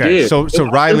 Okay, so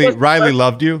Riley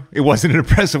loved you. It wasn't an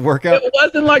impressive workout. It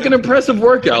wasn't like an impressive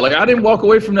workout. Like, I didn't walk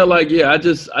away from that like, yeah, I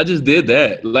just did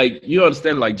that. Like, you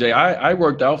understand, like, Jay, I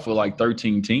worked out for like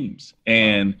 13 teams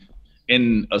and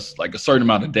in a certain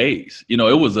amount of days. You know,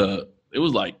 it was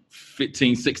like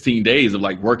 15, 16 days of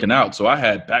like working out. So I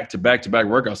had back to back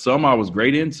workouts. Some I was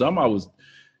great in, some I was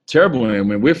terrible in.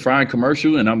 When we're flying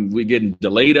commercial and we're getting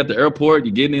delayed at the airport,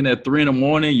 you're getting in at 3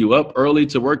 a.m, you up early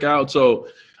to work out. So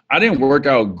I didn't work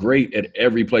out great at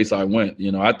every place I went.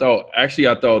 You know, I thought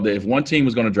that if one team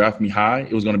was going to draft me high,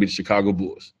 it was going to be the Chicago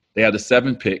Bulls. They had the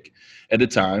 7th pick at the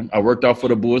time. I worked out for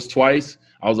the Bulls twice.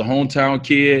 I was a hometown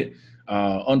kid.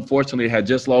 Unfortunately, I had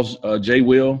just lost Jay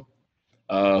Will,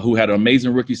 who had an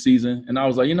amazing rookie season. And I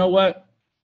was like, you know what?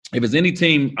 If it's any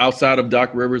team outside of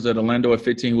Doc Rivers at Orlando at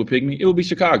 15 who would pick me, it would be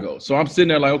Chicago. So I'm sitting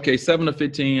there like, okay, 7 to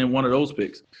 15 and one of those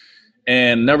picks.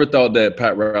 And never thought that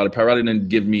Pat Riley didn't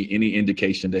give me any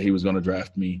indication that he was going to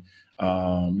draft me.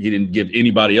 He didn't give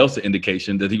anybody else an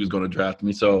indication that he was going to draft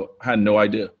me. So I had no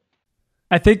idea.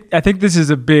 I think this is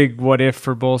a big what if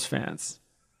for Bulls fans,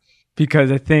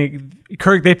 because I think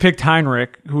they picked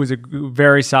Heinrich, who was a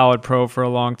very solid pro for a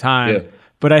long time. Yeah.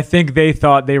 But I think they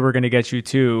thought they were going to get you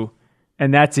too.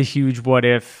 And that's a huge what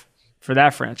if for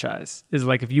that franchise, is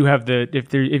like, if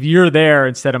you're there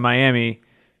instead of Miami,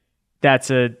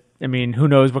 who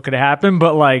knows what could have happened,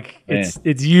 but like,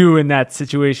 it's you in that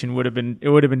situation would have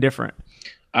been different.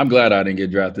 I'm glad I didn't get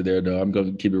drafted there, though. I'm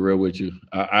going to keep it real with you.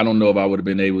 I don't know if I would have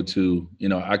been able to, you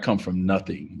know, I come from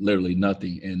nothing, literally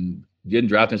nothing. And getting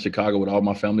drafted in Chicago with all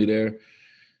my family there,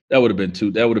 that would have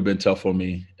been tough for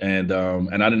me. And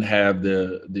I didn't have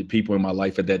the people in my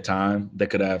life at that time that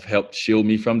could have helped shield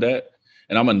me from that.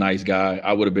 And I'm a nice guy.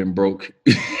 I would have been broke.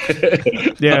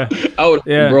 Yeah. I would have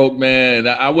been broke, man.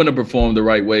 I wouldn't have performed the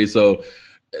right way. So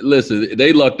listen,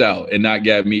 they lucked out and not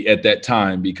got me at that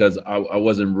time because I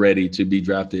wasn't ready to be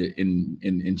drafted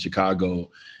in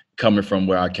Chicago coming from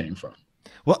where I came from.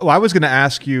 Well, I was going to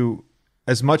ask you,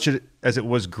 as much as it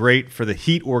was great for the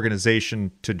Heat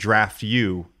organization to draft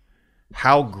you,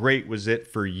 how great was it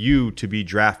for you to be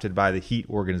drafted by the Heat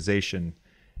organization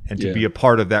and to be a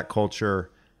part of that culture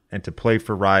and to play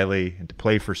for Riley and to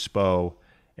play for Spo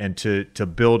and to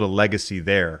build a legacy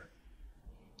there?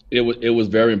 It was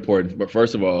very important. But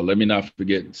first of all, let me not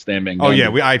forget Stan Van Gundy.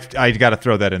 Oh yeah, I got to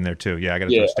throw that in there too. Yeah, I got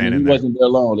to throw Stan in there. He wasn't there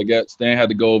long. Stan had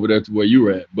to go over there to where you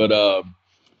were at. But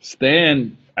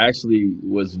Stan actually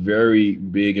was very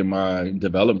big in my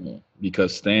development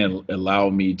because Stan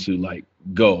allowed me to like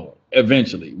go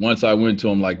eventually. Once I went to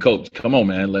him like, Coach, come on,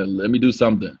 man, let me do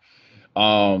something.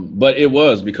 But it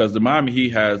was because the Miami Heat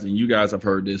has, and you guys have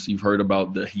heard this, you've heard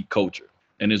about the Heat culture,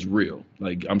 and it's real.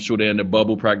 Like, I'm sure they're in the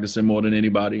bubble practicing more than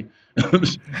anybody.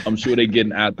 I'm sure they're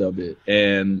getting out of it.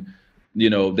 And, you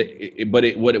know,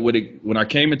 when I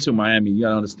came into Miami, you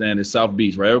gotta understand it's South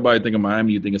Beach, right? Everybody think of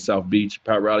Miami, you think of South Beach.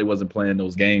 Pat Riley wasn't playing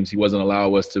those games. He wasn't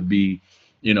allowing us to be,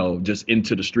 you know, just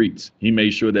into the streets. He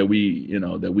made sure that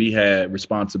we had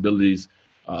responsibilities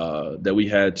that we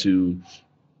had to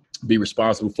be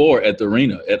responsible for at the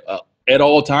arena at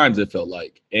all times, it felt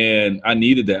like. And I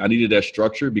needed that. I needed that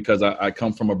structure because I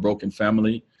come from a broken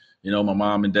family. You know, my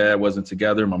mom and dad wasn't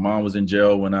together. My mom was in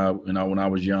jail when I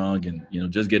was young, and, you know,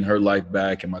 just getting her life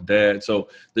back, and my dad. So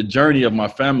the journey of my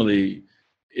family,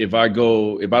 if I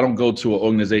don't go to an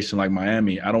organization like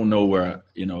Miami, I don't know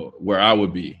where I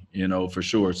would be, you know, for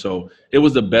sure. So it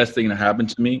was the best thing that happened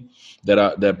to me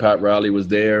that Pat Riley was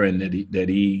there, and that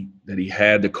he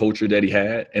had the culture that he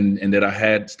had, and that I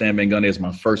had Stan Van Gundy as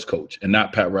my first coach and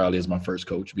not Pat Riley as my first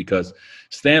coach, because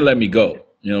Stan let me go.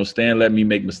 You know, Stan let me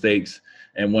make mistakes.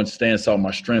 And once Stan saw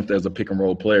my strength as a pick and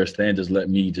roll player, Stan just let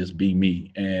me just be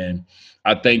me. And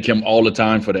I thank him all the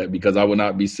time for that, because I would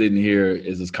not be sitting here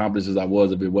as accomplished as I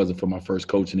was if it wasn't for my first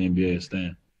coach in the NBA,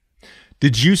 Stan.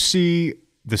 Did you see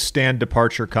the Stan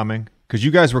departure coming? Because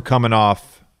you guys were coming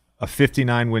off a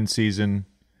 59-win season.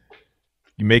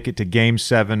 You make it to Game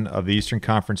 7 of the Eastern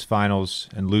Conference Finals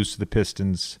and lose to the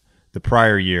Pistons the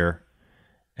prior year.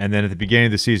 And then at the beginning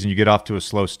of the season, you get off to a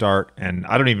slow start. And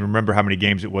I don't even remember how many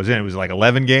games it was in. It was like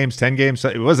 11 games, 10 games.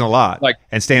 It wasn't a lot.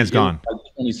 And Stan's gone. Like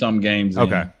 20-some games.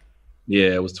 Okay.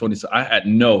 Yeah, it was 20. I had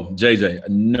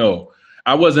JJ.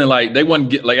 I wasn't like, they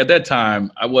wouldn't like, at that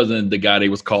time, I wasn't the guy they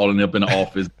was calling up in the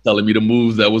office telling me the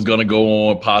moves that was going to go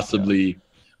on possibly.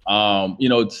 You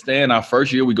know, Stan, our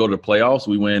first year, we go to the playoffs.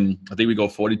 We win, I think we go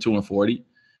 42-40.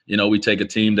 You know, we take a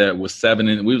team that was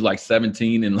we was like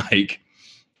 17 and like,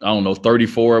 I don't know,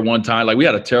 34 at one time. Like, we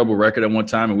had a terrible record at one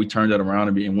time, and we turned that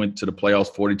around and went to the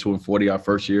playoffs 42-40 our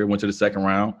first year, went to the second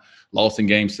round, lost in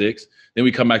Game 6. Then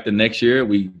we come back the next year,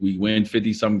 we win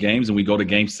 50-some games, and we go to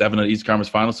Game 7 of the East Conference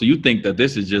Finals. So you think that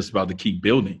this is just about to keep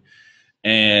building.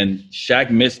 And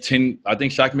Shaq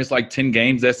missed like 10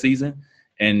 games that season.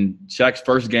 And Shaq's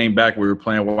first game back, we were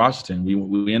playing Washington.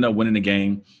 We ended up winning the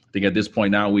game. I think at this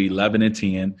point now we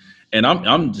 11-10. And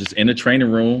I'm just in the training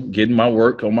room getting my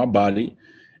work on my body.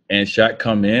 And Shaq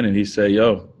come in and he said,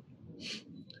 "Yo,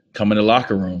 come in the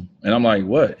locker room." And I'm like,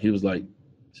 "What?" He was like,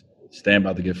 "Stan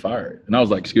about to get fired." And I was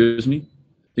like, "Excuse me?"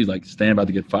 He's like, "Stan about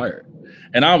to get fired."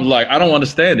 And I was like, I don't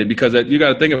understand it, because you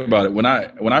got to think about it. When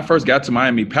I first got to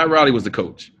Miami, Pat Riley was the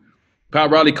coach. Pat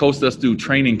Riley coached us through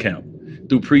training camp,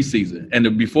 through preseason.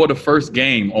 And before the first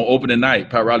game on opening night,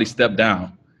 Pat Riley stepped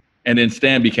down, and then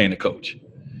Stan became the coach.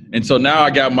 And so now I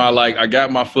got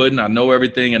my footing, I know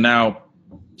everything, and now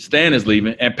Stan is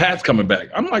leaving and Pat's coming back.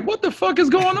 I'm like, what the fuck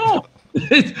is going on?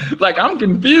 Like, I'm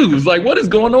confused. Like, what is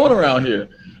going on around here?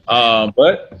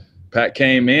 But Pat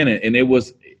came in, and it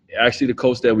was actually the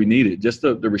coach that we needed. Just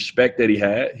the respect that he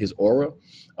had, his aura.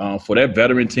 For that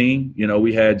veteran team, you know,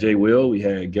 we had Jay Will, we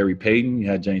had Gary Payton, we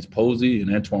had James Posey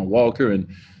and Antoine Walker and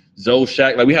Zoe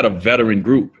Shaq. Like, we had a veteran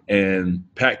group, and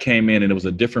Pat came in, and it was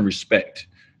a different respect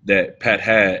that Pat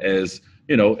had as,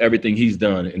 you know, everything he's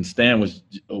done. And Stan was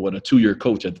a 2-year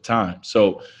coach at the time.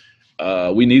 So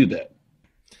we needed that.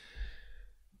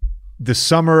 The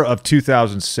summer of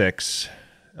 2006,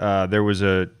 there was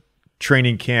a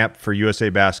training camp for USA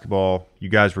Basketball. You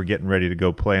guys were getting ready to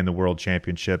go play in the World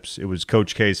Championships. It was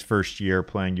Coach K's first year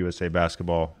playing USA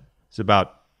Basketball. It's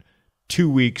about 2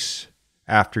 weeks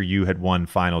after you had won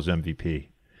Finals MVP.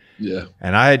 Yeah.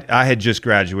 And I had just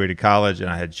graduated college, and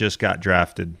I had just got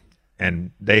drafted.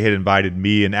 And they had invited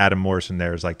me and Adam Morrison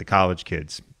there as like the college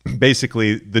kids.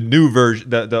 Basically, the new version,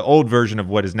 the old version of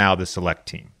what is now the select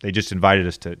team. They just invited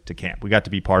us to camp. We got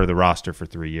to be part of the roster for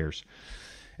 3 years.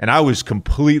 And I was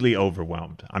completely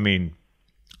overwhelmed. I mean,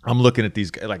 I'm looking at these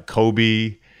guys like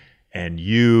Kobe and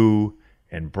you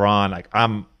and Bron. Like,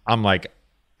 I'm like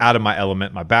out of my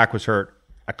element. My back was hurt.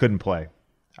 I couldn't play.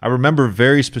 I remember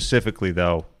very specifically,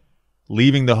 though,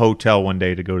 leaving the hotel one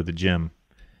day to go to the gym.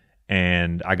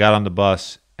 And I got on the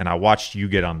bus, and I watched you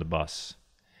get on the bus.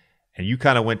 And you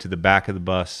kind of went to the back of the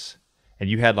bus, and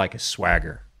you had like a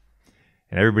swagger.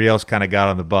 And everybody else kind of got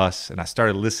on the bus, and I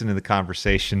started listening to the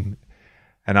conversation.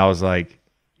 And I was like,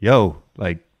 yo,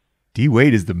 like, D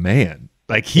Wade is the man.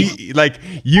 Like,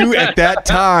 you at that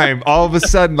time, all of a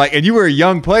sudden, like, and you were a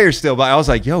young player still, but I was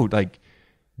like, yo, like,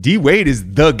 D Wade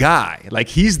is the guy. Like,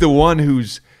 he's the one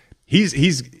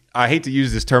he's I hate to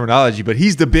use this terminology, but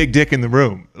he's the big dick in the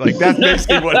room. Like, that's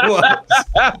basically what it was.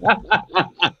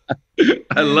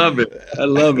 I love it. I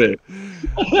love it.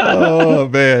 Oh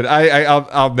man,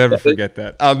 I'll never forget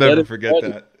that. I'll never forget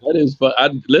that. That is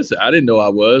fun. Listen, I didn't know I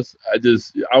was.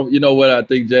 You know what? I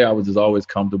think, Jay, I was just always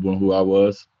comfortable in who I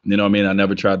was. You know what I mean? I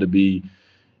never tried to be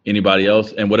anybody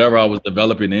else. And whatever I was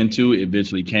developing into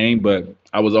eventually came, but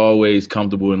I was always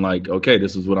comfortable in like, okay,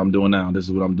 this is what I'm doing now. This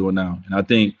is what I'm doing now. And I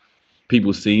think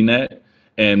people seen that,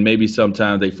 and maybe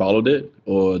sometimes they followed it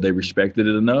or they respected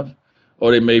it enough,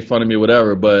 or they made fun of me or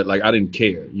whatever, but like I didn't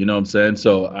care. You know what I'm saying?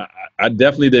 So I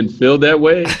definitely didn't feel that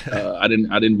way. I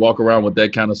didn't walk around with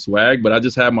that kind of swag, but I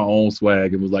just had my own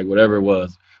swag. It was like whatever it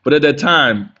was. But at that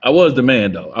time, I was the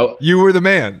man, though. You were the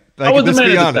man. Like, I was the let's man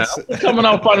be at the honest. time. I was coming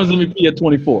out Finals MVP at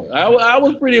 24. I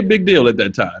was pretty a big deal at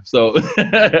that time. So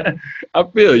I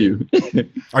feel you.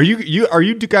 Are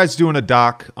you guys doing a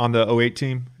doc on the 08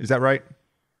 team? Is that right?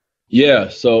 Yeah.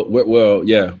 So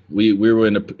yeah, we were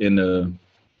in the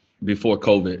before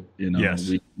COVID. You know,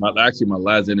 yes. My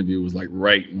last interview was like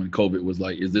right when COVID was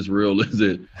like, is this real? Is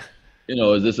it,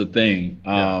 is this a thing?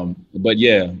 Yeah. But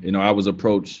yeah, I was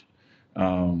approached,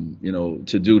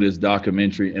 to do this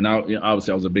documentary, and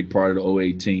obviously I was a big part of the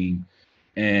 08 team.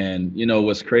 And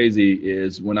what's crazy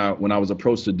is when I was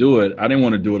approached to do it, I didn't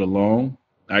want to do it alone.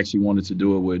 I actually wanted to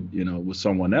do it with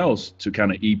someone else to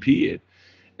kind of EP it.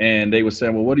 And they were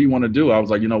saying, well, what do you want to do? I was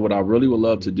like, what I really would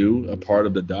love to do, a part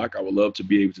of the doc, I would love to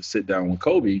be able to sit down with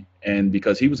Kobe, and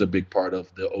because he was a big part of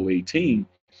the 08 team,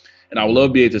 and I would love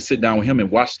to be able to sit down with him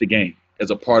and watch the game as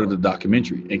a part of the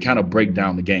documentary and kind of break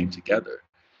down the game together.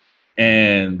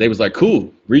 And they was like,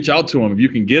 cool, reach out to him if you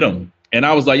can get him. And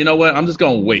I was like, you know what? I'm just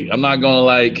going to wait. I'm not going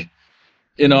to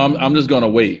I'm just going to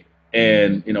wait.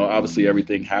 And, obviously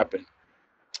everything happened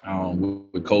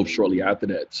with Kobe shortly after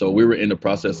that. So we were in the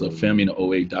process of filming the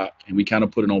 08 doc, and we kind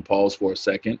of put it on pause for a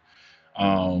second.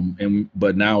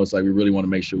 But now it's like we really want to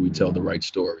make sure we tell the right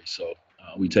story. So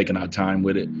we taking our time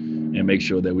with it and make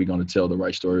sure that we're going to tell the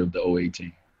right story of the 08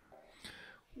 team.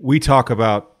 We talk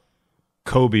about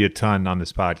Kobe a ton on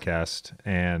this podcast,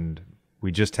 and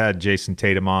we just had Jason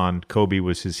Tatum on. Kobe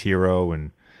was his hero, and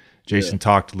Jason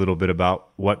talked a little bit about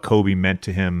what Kobe meant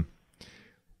to him.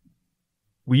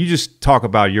 Will you just talk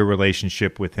about your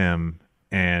relationship with him?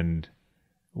 And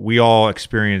we all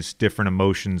experienced different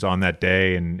emotions on that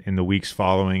day and in the weeks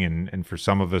following, and for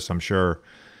some of us, I'm sure,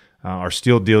 are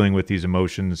still dealing with these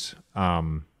emotions.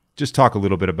 Just talk a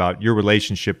little bit about your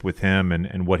relationship with him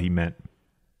and what he meant.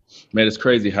 Man, it's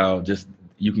crazy how just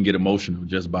you can get emotional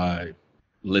just by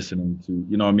listening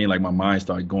to, like my mind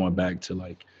started going back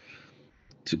to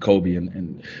Kobe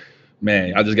and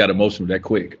man, I just got emotional that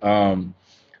quick.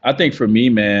 I think for me,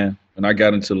 man, when I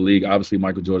got into the league, obviously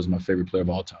Michael Jordan is my favorite player of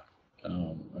all time.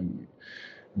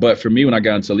 But for me, when I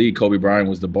got into the league, Kobe Bryant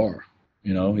was the bar.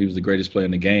 He was the greatest player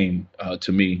in the game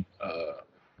to me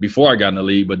before I got in the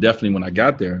league, but definitely when I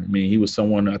got there. I mean, he was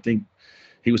someone, I think,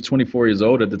 he was 24 years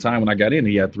old at the time when I got in.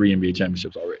 He had 3 NBA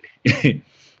championships already.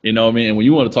 You know what I mean? And when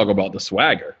you want to talk about the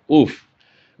swagger, oof.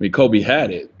 I mean, Kobe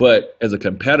had it. But as a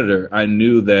competitor, I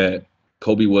knew that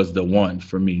Kobe was the one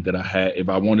for me that I had. If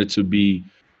I wanted to be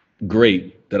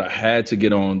great, that I had to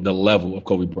get on the level of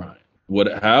Kobe Bryant.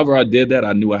 However I did that,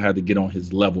 I knew I had to get on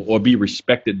his level or be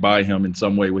respected by him in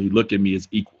some way where he looked at me as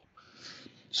equal.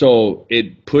 So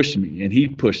it pushed me, and he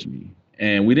pushed me.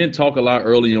 And we didn't talk a lot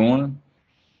early on.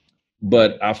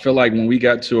 But I feel like when we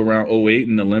got to around 08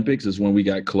 in the Olympics is when we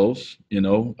got close,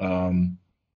 and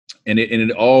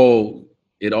it all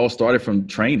started from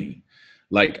training.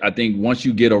 Like, I think once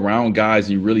you get around guys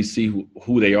and you really see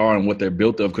who they are and what they're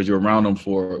built of, because you're around them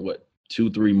for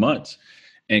 2-3 months,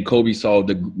 and Kobe saw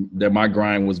that my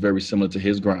grind was very similar to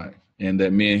his grind, and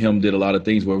that me and him did a lot of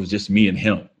things where it was just me and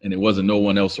him, and it wasn't no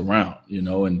one else around,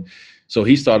 and so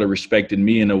he started respecting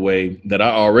me in a way that I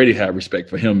already had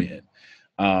respect for him in.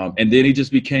 And then he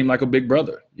just became like a big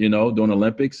brother, during the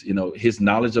Olympics. His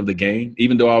knowledge of the game,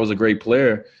 even though I was a great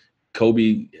player,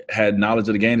 Kobe had knowledge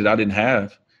of the game that I didn't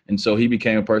have. And so he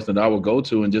became a person that I would go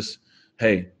to and just,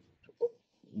 hey,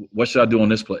 what should I do on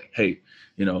this play? Hey,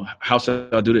 how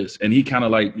should I do this? And he kind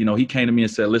of he came to me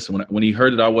and said, listen, when he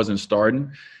heard that I wasn't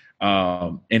starting,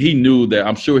 and he knew that,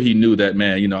 I'm sure he knew that,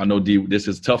 man, I know this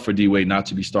is tough for D-Wade not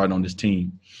to be starting on this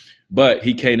team. But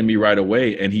he came to me right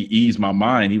away and he eased my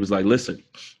mind. He was like, listen,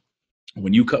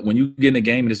 when you get in the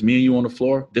game and it's me and you on the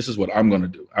floor, this is what I'm going to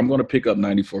do. I'm going to pick up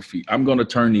 94 feet. I'm going to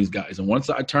turn these guys. And once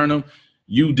I turn them,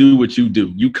 you do what you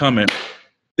do. You come in,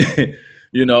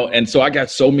 and so I got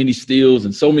so many steals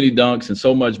and so many dunks and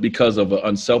so much because of an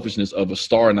unselfishness of a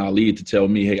star in our league to tell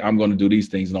me, hey, I'm going to do these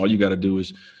things. And all you got to do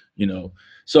is,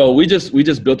 so we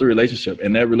just built a relationship,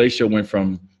 and that relationship went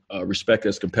from respect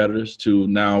as competitors to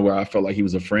now where I felt like he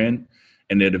was a friend.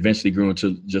 and it eventually grew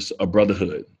into just a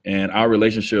brotherhood. And our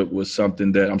relationship was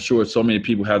something that I'm sure so many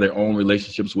people have their own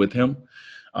relationships with him.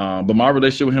 But my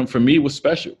relationship with him, for me, was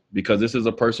special because this is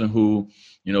a person who,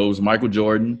 it was Michael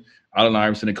Jordan, Allen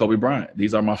Iverson, and Kobe Bryant.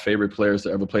 These are my favorite players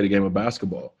to ever play the game of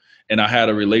basketball. And I had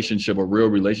a real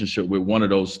relationship with one of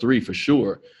those three for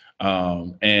sure.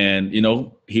 And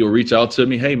he will reach out to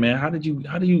me, hey man, how do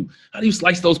you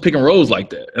slice those pick and rolls like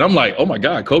that? And I'm like, oh my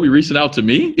God, Kobe reaching out to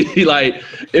me. Like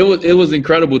it was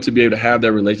incredible to be able to have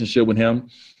that relationship with him.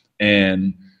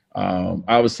 And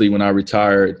obviously when I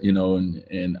retired,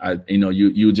 and I,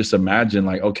 you just imagine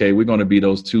like, okay, we're going to be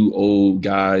those two old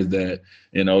guys that,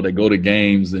 that go to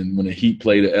games, and when the Heat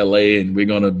play to LA, and we're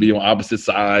going to be on opposite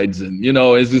sides, and,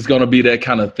 it's just going to be that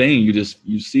kind of thing.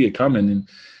 You see it coming,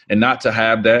 and not to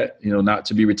have that, not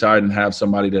to be retired and have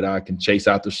somebody that I can chase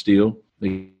after still,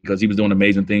 because he was doing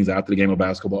amazing things after the game of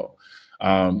basketball.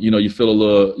 You feel a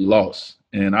little lost.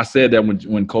 And I said that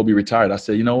when Kobe retired, I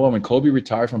said, you know what, when Kobe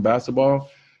retired from basketball,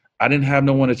 I didn't have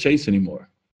no one to chase anymore.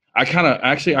 I kind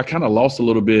of lost a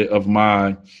little bit of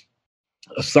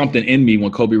something in me when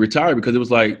Kobe retired, because it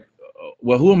was like,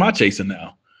 well, who am I chasing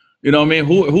now? You know what I mean?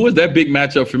 Who is that big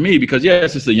matchup for me? Because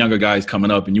it's just the younger guys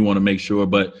coming up and you want to make sure,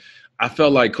 but I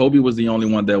felt like Kobe was the only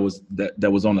one that was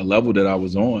on the level that I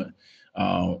was on,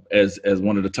 as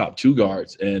one of the top two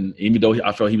guards. And even though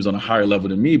I felt he was on a higher level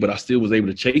than me, but I still was able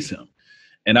to chase him.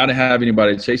 And I didn't have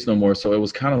anybody to chase no more. So it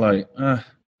was kind of like,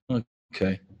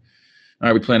 okay. All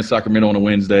right, we're playing in Sacramento on a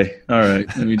Wednesday. All right,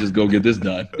 let me just go get this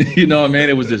done. You know what I mean?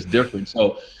 It was just different.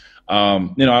 So,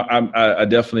 I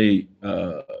definitely,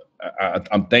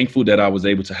 I'm thankful that I was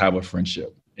able to have a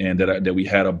friendship, and that we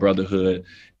had a brotherhood,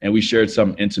 and we shared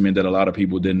something intimate that a lot of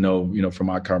people didn't know, from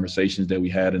our conversations that we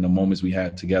had and the moments we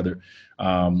had together.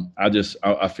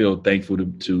 I feel thankful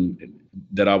to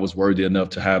that I was worthy enough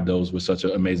to have those with such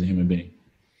an amazing human being.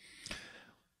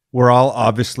 We're all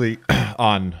obviously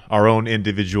on our own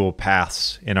individual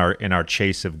paths in our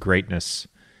chase of greatness,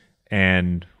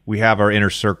 and we have our inner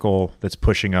circle that's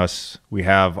pushing us. We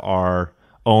have our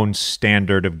own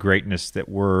standard of greatness that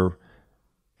we're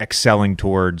excelling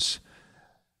towards.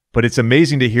 But it's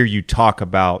amazing to hear you talk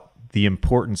about the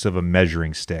importance of a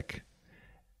measuring stick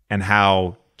and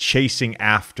how chasing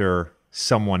after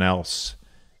someone else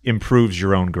improves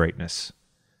your own greatness.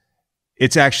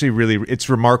 It's actually it's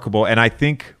remarkable, and I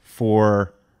think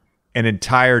for an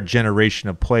entire generation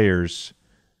of players,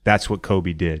 that's what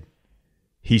Kobe did.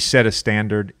 He set a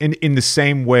standard in the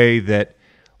same way that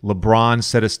LeBron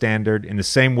set a standard, in the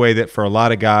same way that for a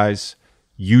lot of guys,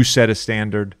 you set a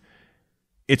standard.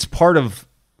 It's part of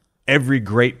every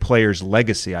great player's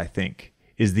legacy, I think,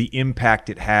 is the impact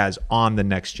it has on the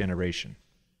next generation.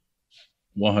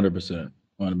 100%.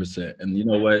 100%. And you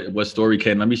know what story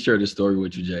came? Let me share this story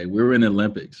with you, Jay. We were in the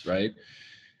Olympics, right?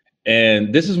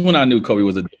 And this is when I knew Kobe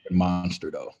was a different monster,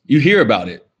 though. You hear about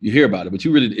it, but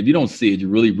you really, if you don't see it, you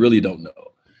really, really don't know.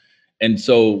 And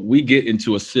so we get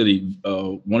into a city,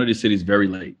 one of the cities, very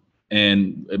late,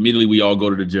 and immediately we all go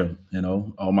to the gym.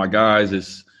 All my guys,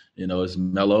 it's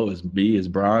Melo, it's me, it's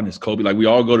Bron, it's Kobe. Like we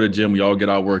all go to the gym, we all get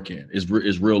our work in. It's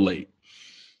real late.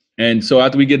 And so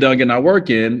after we get done getting our work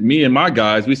in, me and my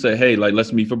guys, we say, hey, like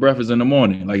let's meet for breakfast in the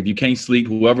morning. Like if you can't sleep,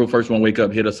 whoever first one wake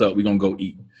up, hit us up. We're gonna go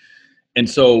eat. And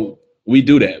so we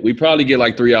do that. We probably get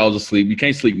like 3 hours of sleep. You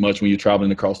can't sleep much when you're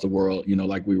traveling across the world,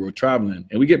 like we were traveling.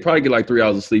 And we probably get like 3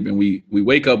 hours of sleep, and we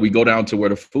wake up, we go down to where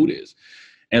the food is.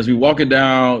 And as we walking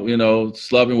down,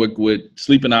 slubbing with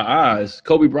sleep in our eyes,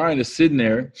 Kobe Bryant is sitting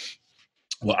there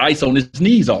with ice on his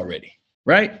knees already,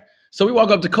 right? So we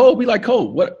walk up to Kobe, we like,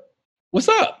 Kobe, what's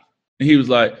up? And he was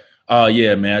like,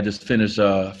 yeah, man, I just finished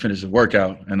a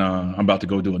workout, and I'm about to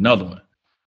go do another one.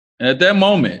 And at that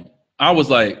moment, I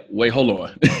was like, wait, hold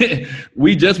on.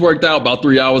 We just worked out about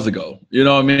 3 hours ago. You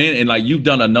know what I mean? And like, you've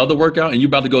done another workout and you're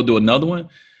about to go do another one.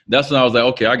 That's when I was like,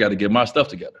 okay, I got to get my stuff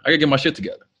together. I got to get my shit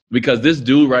together, because this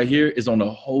dude right here is on a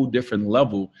whole different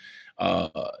level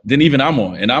than even I'm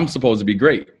on. And I'm supposed to be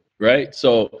great, right?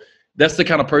 So that's the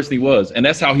kind of person he was. And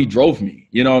that's how he drove me.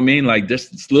 You know what I mean? Like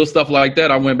just little stuff like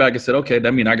that. I went back and said, okay,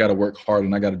 that means I got to work hard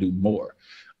and I got to do more.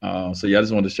 So yeah, I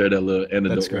just wanted to share that little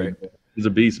anecdote. That's great. He's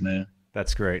a beast, man.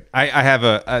 That's great. I have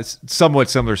a somewhat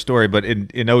similar story, but in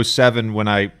 2007, when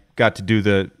I got to do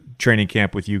the training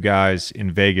camp with you guys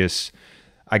in Vegas,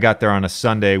 I got there on a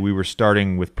Sunday. We were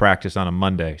starting with practice on a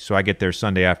Monday. So I get there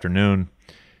Sunday afternoon.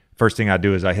 First thing I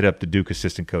do is I hit up the Duke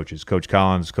assistant coaches, Coach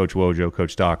Collins, Coach Wojo,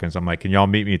 Coach Dawkins. I'm like, can y'all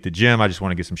meet me at the gym? I just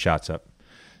want to get some shots up.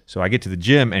 So I get to the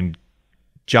gym, and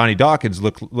Johnny Dawkins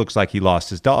looks like he lost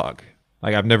his dog.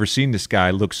 Like, I've never seen this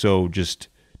guy look so just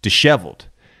disheveled.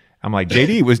 I'm like,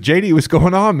 JD, what's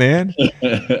going on, man?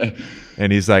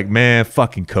 And he's like, man,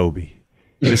 fucking Kobe.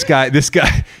 This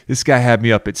guy had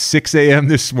me up at 6 a.m.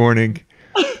 this morning.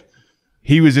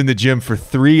 He was in the gym for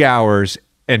 3 hours,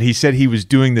 and he said he was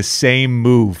doing the same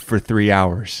move for 3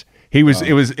 hours. It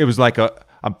was like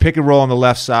a pick and roll on the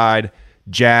left side,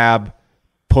 jab,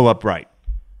 pull up right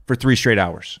for 3 straight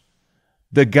hours.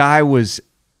 The guy was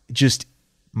just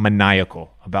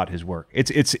maniacal about his work.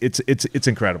 It's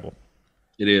incredible.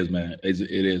 It is, man. It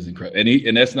is incredible.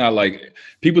 And that's not like,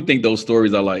 people think those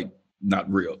stories are like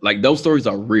not real. Like those stories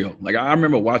are real. Like I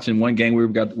remember watching one game, we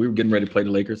were getting ready to play the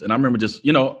Lakers, and I remember just,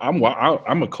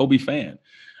 I'm a Kobe fan.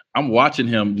 I'm watching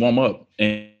him warm up,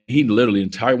 and he literally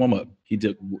entire warm up, he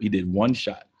did one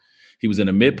shot. He was in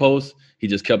the mid post. He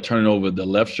just kept turning over the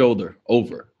left shoulder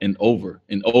over and over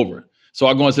and over. So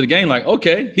I go into the game like,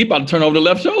 okay, he about to turn over the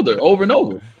left shoulder over and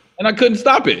over, and I couldn't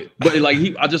stop it. But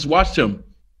I just watched him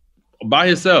by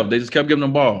himself. They just kept giving him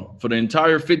the ball for the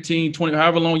entire 15, 20,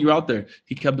 however long you're out there.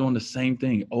 He kept doing the same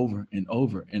thing over and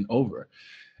over and over.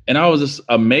 And I was just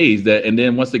amazed that, and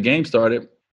then once the game started,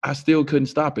 I still couldn't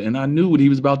stop it. And I knew what he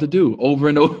was about to do over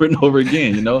and over and over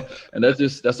again, and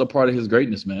that's a part of his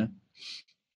greatness, man.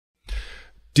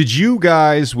 Did you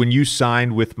guys, when you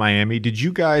signed with Miami, did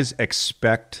you guys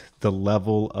expect the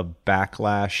level of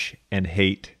backlash and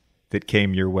hate that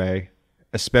came your way,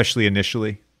 especially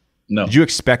initially? No. Did you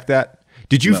expect that?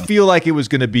 Did you feel like it was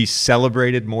going to be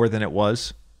celebrated more than it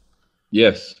was?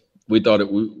 Yes. We thought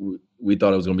it was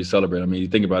going to be celebrated. I mean, you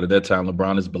think about it, at that time,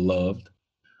 LeBron is beloved.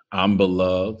 I'm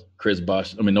beloved. Chris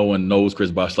Bosh, I mean, no one knows Chris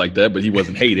Bosh like that, but he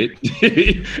wasn't hated.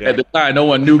 At the time, no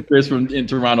one knew Chris in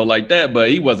Toronto like that, but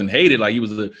he wasn't hated. Like, he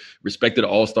was a respected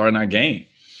all-star in our game.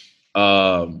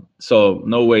 So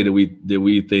no way did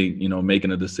we think,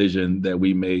 making a decision that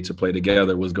we made to play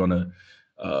together was going to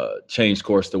change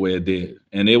course the way it did.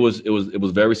 And it was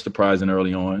very surprising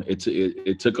early on.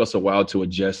 It took us a while to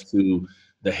adjust to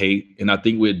the hate. And I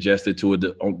think we adjusted to it.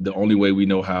 The only way we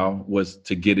know how was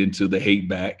to get into the hate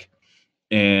back.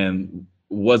 And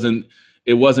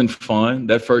it wasn't fun.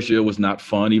 That first year was not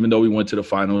fun, even though we went to the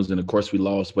finals and of course we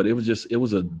lost, but it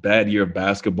was a bad year of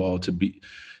basketball to be,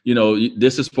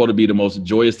 this is supposed to be the most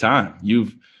joyous time.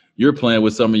 You're playing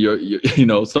with some of your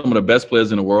some of the best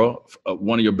players in the world,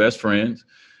 one of your best friends.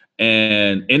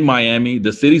 And in Miami,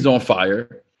 the city's on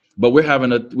fire, but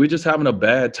we're just having a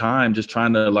bad time just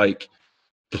trying to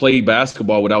play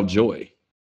basketball without joy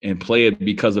and play it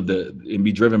and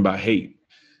be driven by hate.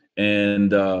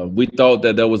 And we thought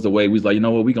that was the way. We was like,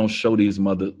 we're going to show these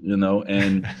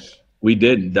and we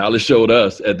didn't. Dallas showed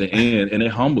us at the end, and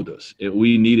it humbled us.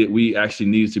 We actually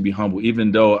needed to be humble,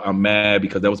 even though I'm mad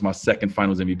because that was my second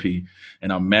finals MVP,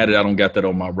 and I'm mad that I don't got that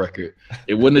on my record.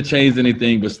 It wouldn't have changed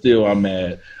anything, but still I'm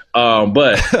mad.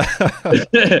 But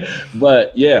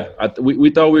yeah, we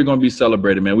thought we were going to be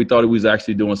celebrated, man. We thought we was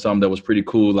actually doing something that was pretty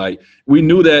cool. Like, we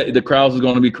knew that the crowds was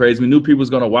going to be crazy. We knew people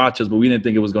was going to watch us, but we didn't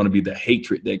think it was going to be the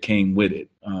hatred that came with it.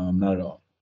 Not at all.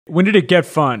 When did it get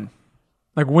fun?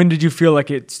 Like, when did you feel like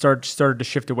it started to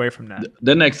shift away from that?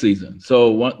 The next season. So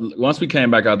once we came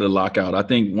back out of the lockout, I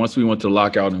think once we went to the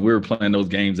lockout and we were playing those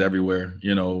games everywhere,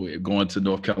 going to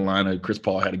North Carolina, Chris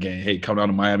Paul had a game. Hey, come down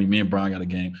to Miami, me and Bryant got a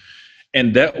game.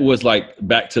 And that was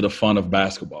back to the fun of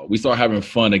basketball. We started having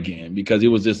fun again because it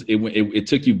was just it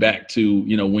took you back to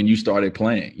when you started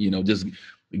playing. Just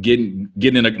getting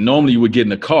in normally you would get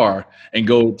in a car and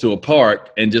go to a park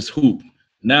and just hoop.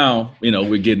 Now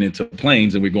we're getting into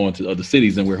planes and we're going to other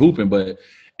cities and we're hooping, but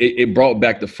it brought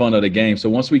back the fun of the game. So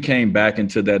once we came back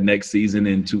into that next season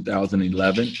in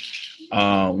 2011,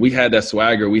 we had that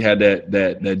swagger, we had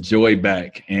that joy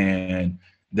back, and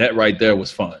that right there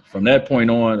was fun. From that point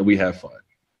on, we had fun.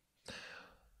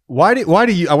 Why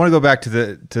do you? I want to go back to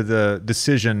the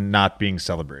decision not being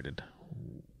celebrated.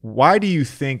 Why do you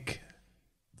think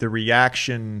the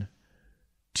reaction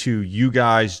to you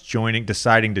guys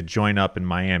deciding to join up in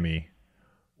Miami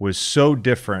was so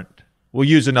different? We'll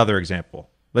use another example.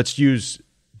 Let's use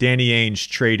Danny Ainge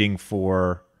trading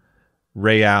for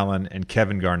Ray Allen and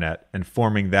Kevin Garnett and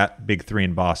forming that big three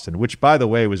in Boston, which, by the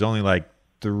way, was only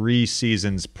 3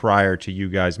 seasons prior to you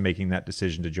guys making that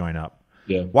decision to join up.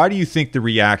 Yeah. Why do you think the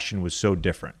reaction was so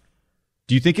different?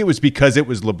 Do you think it was because it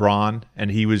was LeBron and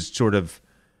he was sort of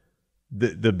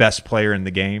the best player in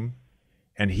the game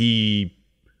and he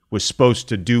was supposed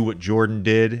to do what Jordan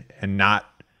did and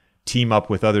not team up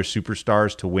with other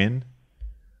superstars to win?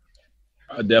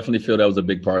 I definitely feel that was a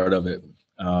big part of it.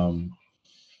 I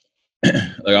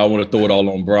want to throw it all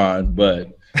on Bron,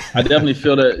 but I definitely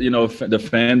feel that the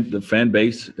fan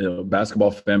base,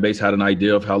 basketball fan base, had an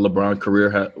idea of how LeBron's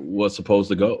career was supposed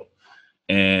to go,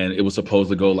 And it was supposed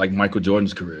to go like Michael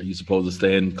Jordan's career. He's supposed to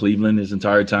stay in Cleveland his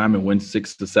entire time and win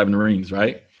 6 to 7 rings,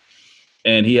 right?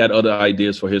 And he had other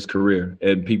ideas for his career.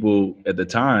 And people at the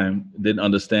time didn't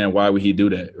understand why would he do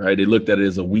that, right? They looked at it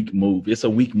as a weak move. It's a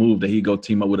weak move that he go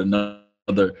team up with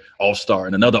another all-star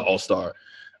and another all-star.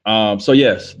 So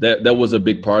yes, that was a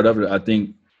big part of it. I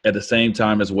think at the same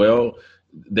time as well,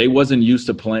 they wasn't used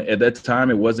to playing at that time.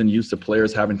 It wasn't used to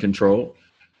players having control.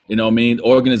 You know what I mean?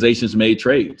 Organizations made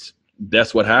trades.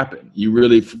 That's what happened. You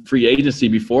really free agency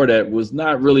before that was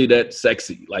not really that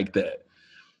sexy like that,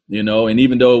 you know. And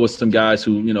even though it was some guys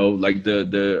who, you know, like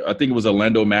the I think it was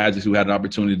Orlando Magic who had an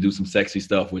opportunity to do some sexy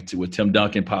stuff with Tim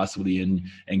Duncan possibly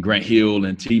and Grant Hill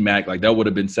and T-Mac, like that would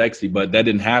have been sexy, but that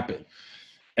didn't happen.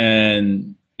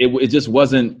 And it just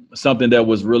wasn't something that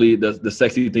was really the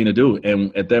sexy thing to do.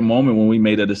 And at that moment when we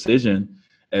made a decision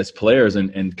as players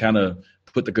and kind of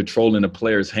put the control in the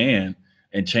player's hand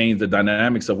and change the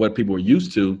dynamics of what people were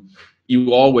used to,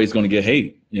 you always going to get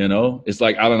hate, you know? It's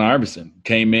like Allen Iverson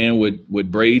came in with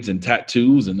braids and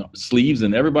tattoos and sleeves,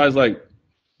 and everybody's like,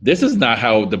 this is not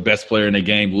how the best player in the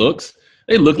game looks.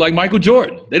 They look like Michael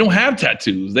Jordan. They don't have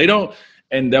tattoos. They don't,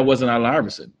 and that wasn't Allen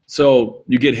Iverson. So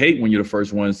you get hate when you're the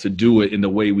first ones to do it in the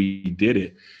way we did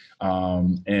it.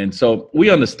 And so we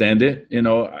understand it, you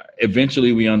know,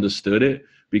 eventually we understood it,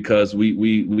 because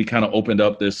we kind of opened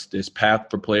up this path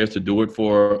for players to do it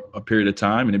for a period of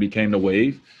time, and it became the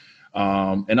wave.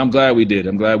 And I'm glad we did.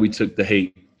 I'm glad we took the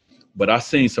hate. But I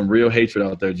seen some real hatred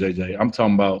out there, JJ. I'm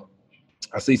talking about,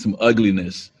 I see some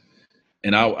ugliness,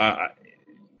 and I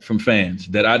from fans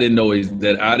that I didn't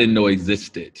know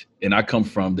existed. And I come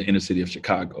from the inner city of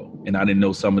Chicago, and I didn't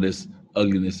know some of this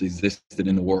ugliness existed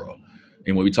in the world.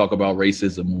 And when we talk about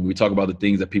racism, when we talk about the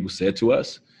things that people said to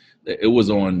us, it was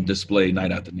on display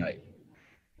night after night.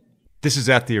 This is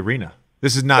at the arena.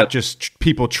 This is not just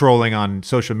people trolling on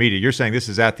social media. You're saying this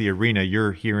is at the arena.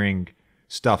 You're hearing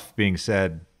stuff being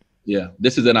said. Yeah,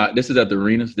 this is at the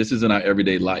arenas. This is in our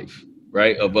everyday life,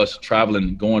 right? Of us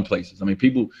traveling, going places. I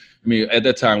mean, at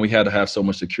that time we had to have so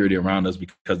much security around us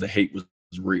because the hate was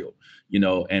real, you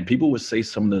know. And people would say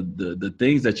some of the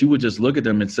things that you would just look at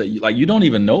them and say, like, you don't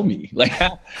even know me. Like,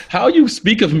 how you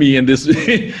speak of me in this?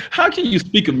 How can you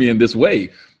speak of me in this way?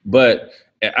 But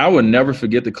I would never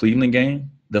forget the Cleveland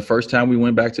game. The first time we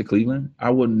went back to Cleveland, I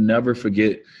would never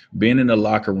forget being in the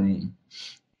locker room.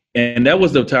 And that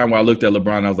was the time where I looked at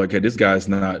LeBron and I was like, hey, this guy's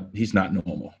he's not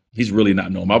normal. He's really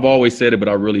not normal. I've always said it, but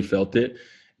I really felt it.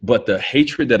 But the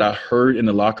hatred that I heard in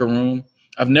the locker room,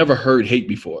 I've never heard hate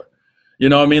before. You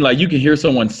know what I mean? Like, you can hear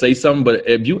someone say something, but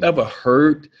if you ever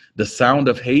heard the sound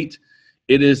of hate,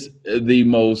 it is the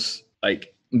most,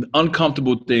 like,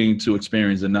 uncomfortable thing to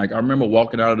experience. And, like, I remember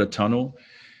walking out of the tunnel,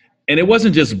 and it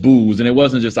wasn't just boos, and it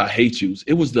wasn't just I hate yous.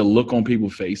 It was the look on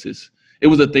people's faces. It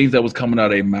was the things that was coming out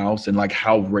of their mouths and, like,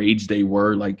 how raged they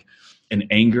were, like, in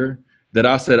anger, that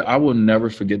I said, I will never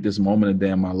forget this moment a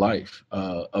day in my life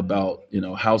about, you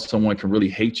know, how someone can really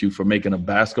hate you for making a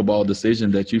basketball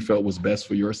decision that you felt was best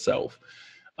for yourself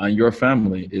and your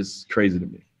family. Is crazy to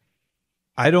me.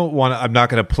 I'm not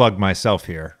going to plug myself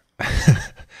here,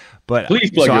 but please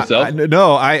plug yourself.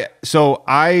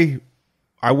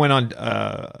 I went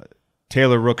on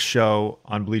Taylor Rook's show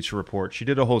on Bleacher Report. She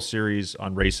did a whole series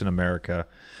on race in America.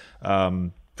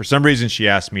 For some reason, she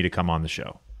asked me to come on the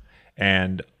show.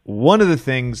 And one of the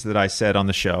things that I said on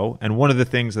the show, and one of the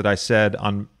things that I said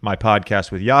on my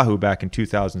podcast with Yahoo back in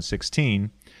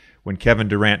 2016, when Kevin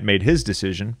Durant made his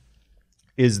decision,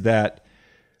 is that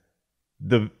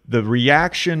the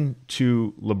reaction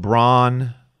to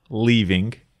LeBron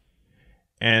leaving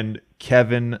and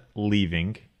Kevin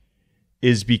leaving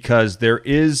is because there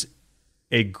is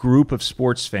a group of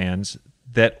sports fans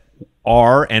that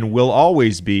are and will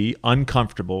always be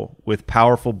uncomfortable with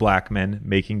powerful black men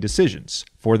making decisions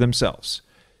for themselves,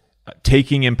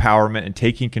 taking empowerment and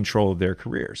taking control of their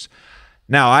careers.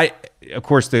 Now, of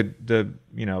course, the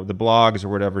blogs or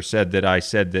whatever said that I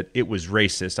said that it was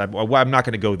racist. I'm not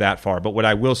going to go that far, but what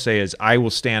I will say is I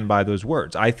will stand by those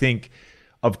words. I think,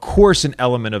 of course, an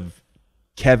element of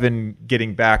Kevin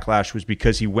getting backlash was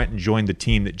because he went and joined the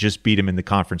team that just beat him in the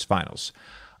conference finals.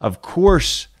 Of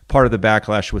course, part of the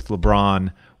backlash with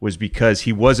LeBron was because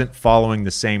he wasn't following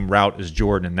the same route as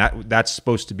Jordan. That's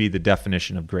supposed to be the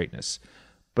definition of greatness.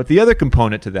 But the other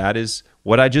component to that is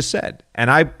what I just said, and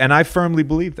I firmly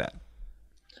believe that.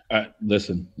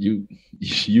 Listen, you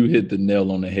hit the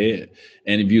nail on the head.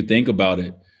 And if you think about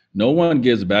it, no one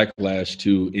gives backlash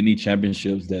to any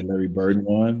championships that Larry Bird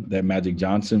won, that Magic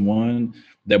Johnson won,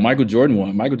 that Michael Jordan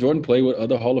won. Michael Jordan played with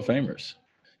other Hall of Famers.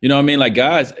 You know what I mean? Like,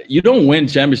 guys, you don't win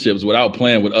championships without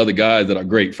playing with other guys that are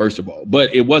great, first of all.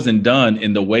 But it wasn't done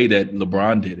in the way that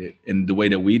LeBron did it and the way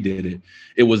that we did it.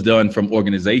 It was done from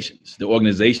organizations. The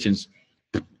organizations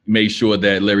made sure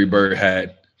that Larry Bird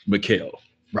had McHale,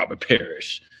 Robert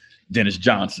Parrish, Dennis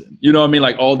Johnson. You know what I mean?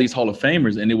 Like all these Hall of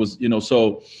Famers. And it was,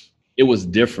 so it was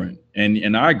different.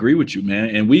 And I agree with you,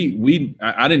 man. And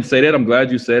I didn't say that. I'm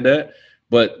glad you said that.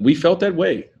 But we felt that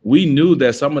way. We knew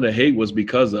that some of the hate was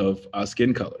because of our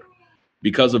skin color,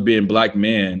 because of being Black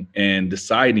men and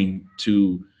deciding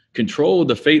to control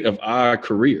the fate of our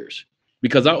careers.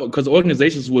 Because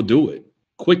organizations will do it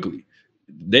quickly.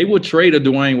 They will trade a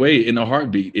Dwyane Wade in a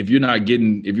heartbeat if you're not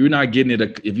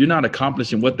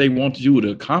accomplishing what they want you to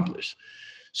accomplish.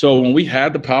 So when we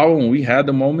had the power, when we had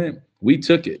the moment, we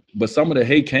took it. But some of the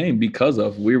hate came because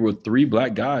of we were 3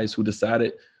 Black guys who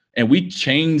decided. And we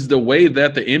changed the way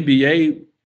that the NBA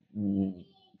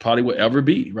probably would ever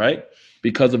be, right?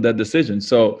 Because of that decision.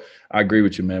 So I agree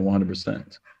with you, man,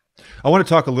 100%. I want to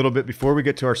talk a little bit, before we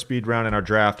get to our speed round and our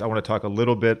draft, I want to talk a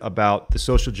little bit about the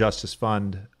Social Justice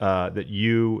Fund that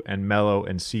you and Melo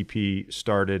and CP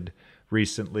started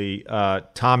recently.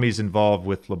 Tommy's involved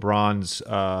with LeBron's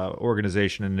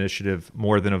organization initiative,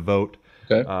 More Than a Vote.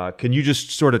 Okay. Can you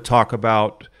just sort of talk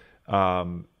about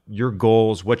your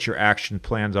goals, what your action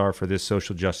plans are for this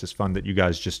social justice fund that you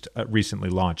guys just recently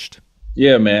launched?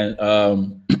 Yeah, man.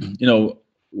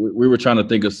 We were trying to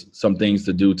think of some things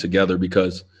to do together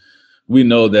because we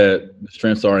know that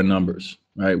strengths are in numbers,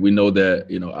 right? We know that,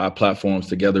 our platforms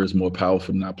together is more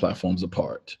powerful than our platforms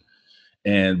apart.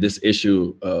 And this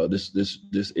issue,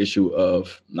 this issue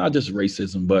of not just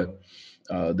racism, but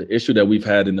the issue that we've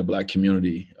had in the Black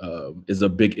community is a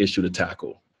big issue to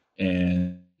tackle.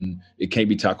 And it can't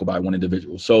be tackled by one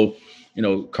individual. So,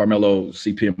 Carmelo,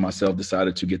 CP, and myself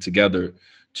decided to get together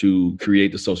to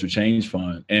create the Social Change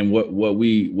Fund. And what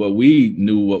we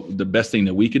knew the best thing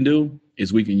that we can do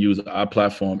is we can use our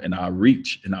platform and our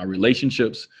reach and our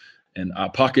relationships and our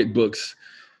pocketbooks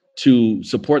to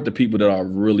support the people that are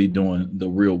really doing the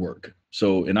real work.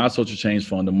 So in our Social Change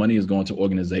Fund, the money is going to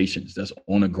organizations that's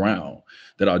on the ground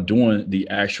that are doing the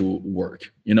actual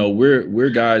work. We're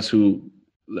guys who,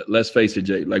 let's face it,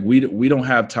 Jay, like we don't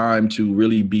have time to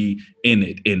really be in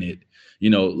it,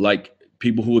 like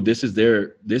people who this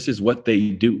is what they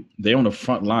do. They're on the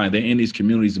front line. They're in these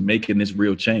communities making this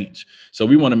real change. So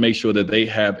we want to make sure that they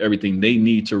have everything they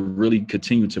need to really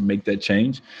continue to make that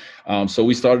change. So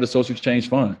we started a Social Change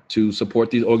Fund to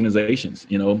support these organizations,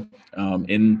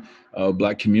 in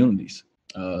Black communities,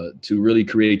 to really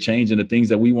create change in the things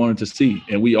that we wanted to see.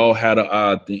 And we all had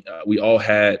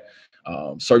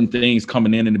certain things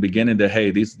coming in the beginning that,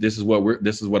 hey, this is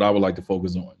what I would like to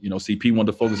focus on. CP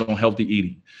wanted to focus on healthy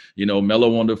eating. Melo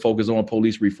wanted to focus on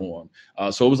police reform.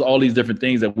 So it was all these different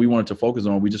things that we wanted to focus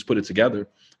on. We just put it together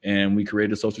and we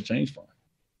created a Social Change Fund.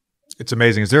 It's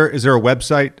amazing. Is there a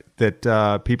website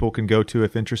that people can go to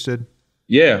if interested?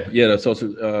 Yeah. The social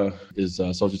is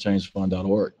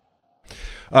socialchangefund.org.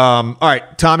 All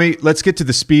right, Tommy, let's get to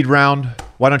the speed round.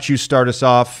 Why don't you start us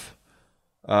off?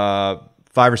 5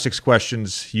 or 6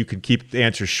 questions. You can keep the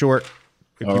answers short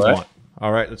if you want.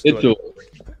 All right, let's do it.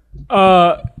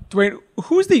 Dwyane,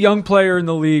 who's the young player in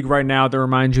the league right now that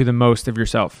reminds you the most of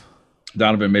yourself?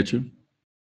 Donovan Mitchell.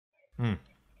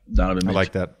 Donovan Mitchell. I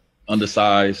like that.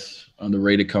 Undersized,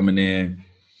 underrated coming in.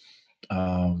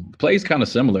 Plays kind of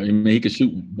similar. I mean, he could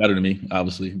shoot better than me,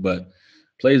 obviously, but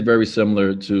plays very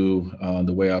similar to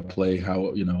the way I play,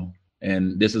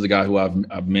 and this is a guy who I've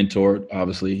mentored.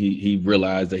 Obviously, he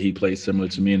realized that he plays similar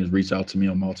to me and has reached out to me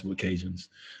on multiple occasions.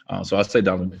 So I'd say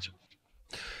Donovan Mitchell.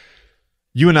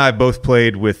 You and I both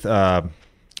played with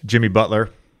Jimmy Butler.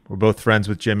 We're both friends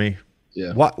with Jimmy.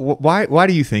 Yeah. Why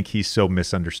do you think he's so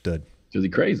misunderstood? Because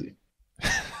he's crazy.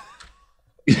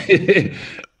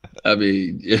 I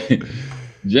mean,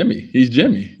 he's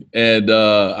Jimmy, and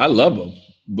I love him.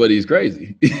 But he's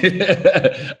crazy.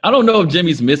 I don't know if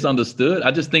Jimmy's misunderstood.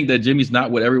 I just think that Jimmy's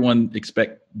not what everyone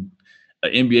expect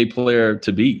an NBA player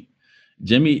to be.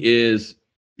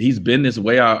 He's been this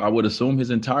way, I would assume,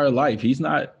 his entire life. He's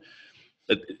not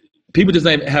 – people just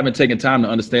haven't taken time to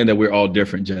understand that we're all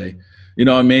different, Jay. You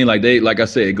know what I mean? Like I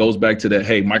said, it goes back to that,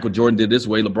 hey, Michael Jordan did this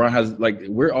way. LeBron has –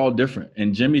 we're all different.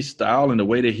 And Jimmy's style and the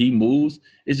way that he moves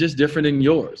is just different than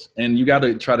yours. And you got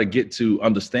to try to get to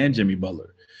understand Jimmy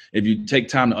Butler. If you take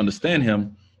time to understand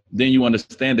him, then you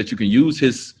understand that you can use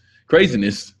his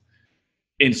craziness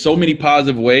in so many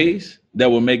positive ways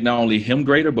that will make not only him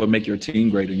greater, but make your team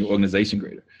greater, your organization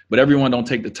greater. But everyone don't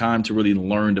take the time to really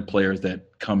learn the players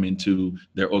that come into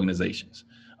their organizations.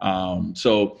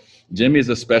 So Jimmy is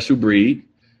a special breed.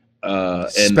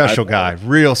 Special guy,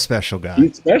 real special guy.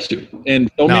 He's special in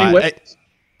so many ways.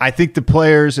 I think the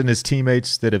players and his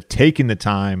teammates that have taken the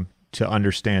time to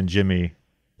understand Jimmy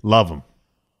love him.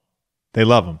 They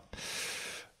love him.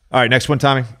 All right, next one,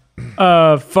 Tommy.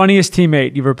 Funniest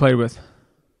teammate you've ever played with?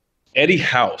 Eddie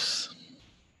House.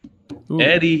 Ooh.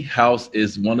 Eddie House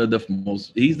is one of the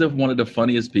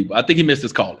funniest people. I think he missed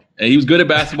his calling. And he was good at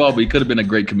basketball, but he could have been a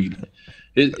great comedian.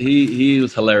 He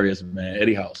was hilarious, man.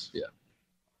 Eddie House, yeah.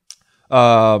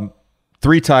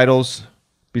 3 titles.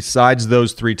 Besides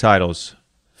those 3 titles,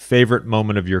 favorite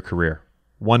moment of your career?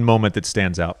 One moment that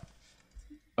stands out.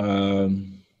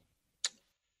 June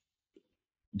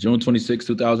 26,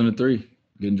 2003,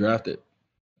 getting drafted.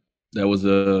 That was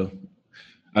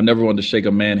I never wanted to shake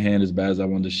a man's hand as bad as I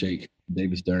wanted to shake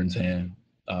David Stern's hand.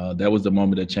 That was the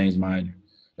moment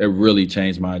that really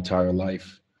changed my entire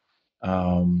life.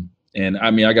 And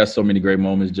I mean, I got so many great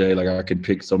moments, Jay. Like I could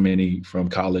pick so many from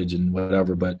college and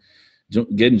whatever, but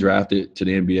getting drafted to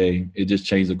the NBA, it just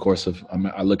changed the course of.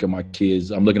 I look at my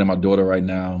kids. I'm looking at my daughter right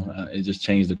now. It just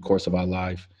changed the course of our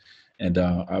life, and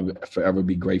I'll forever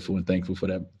be grateful and thankful for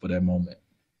that moment.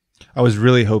 I was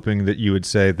really hoping that you would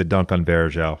say the dunk on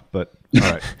Bergeau, but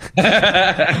all right.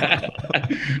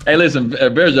 Hey, listen,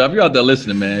 Bergeau, if you're out there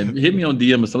listening, man, hit me on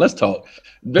DM and so let's talk.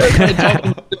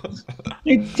 Bergeau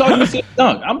ain't talking to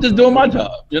dunk. I'm just doing my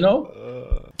job, you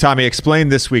know? Tommy, explain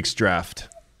this week's draft.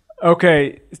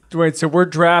 Okay, wait, so we're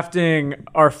drafting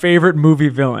our favorite movie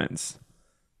villains.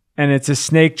 And it's a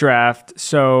snake draft,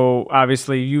 so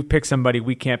obviously you pick somebody,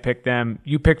 we can't pick them.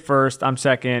 You pick first, I'm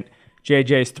second.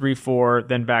 JJ's 3-4,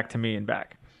 then back to me and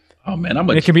back. Oh man,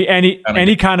 it can be any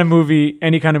kind of movie,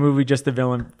 just the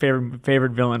villain,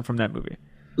 favorite villain from that movie.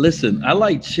 Listen, I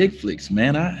like chick flicks,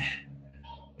 man.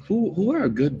 Who are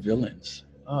good villains?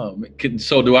 Oh, can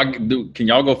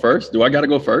y'all go first? Do I got to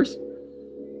go first?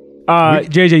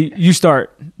 JJ, you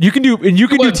start. You can do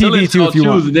TV too if you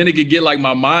want. And then it could get like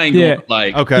my mind going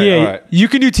like. Okay, yeah, all right. You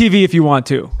can do TV if you want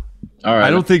to. All right.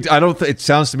 I don't think. It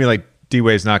sounds to me like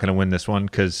D-Wade's not going to win this one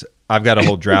because I've got a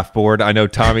whole draft board. I know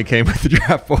Tommy came with the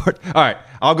draft board. All right,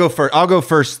 I'll go first. I'll go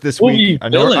first this week. I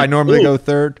normally go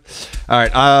third. All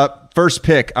right, first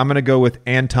pick. I'm going to go with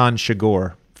Anton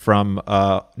Chigurh from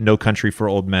No Country for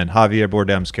Old Men, Javier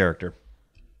Bardem's character.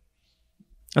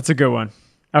 That's a good one.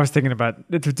 I was thinking about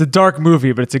it. It's a dark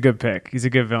movie, but it's a good pick. He's a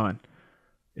good villain.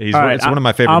 It's one of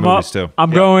my favorite movies too.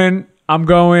 I'm going.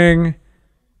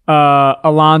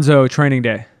 Alonzo, Training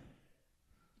Day.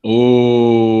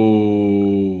 Oh,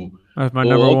 that's my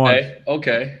number one.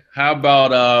 Okay. How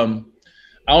about I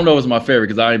don't know if it's my favorite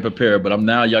because I ain't prepared, but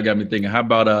y'all got me thinking. How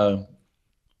about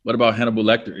what about Hannibal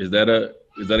Lecter? Is that a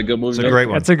good movie? It's a great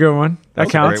one. That's a good one. That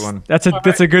counts. A great one.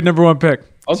 That's a good number one pick.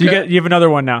 Okay. So you have another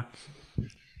one now.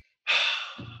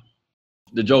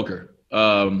 The Joker.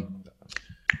 The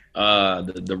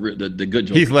good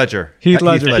Joker. Heath Ledger. Heath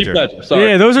Ledger. Sorry.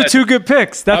 Yeah, those are 2 good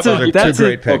picks. Those are 2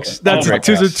 great picks. Those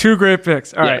are 2 great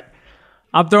picks. All right.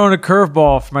 I'm throwing a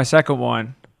curveball for my second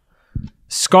one.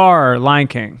 Scar, Lion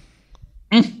King.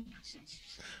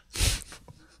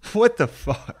 What the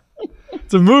fuck?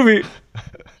 It's a movie.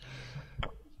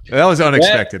 That was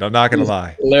unexpected. I'm not going to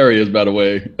lie. Hilarious, by the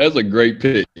way. That's a great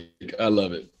pick. I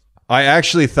love it. I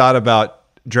actually thought about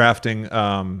drafting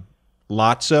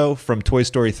Lotso from Toy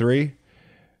Story 3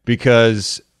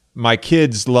 because my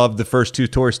kids loved the first 2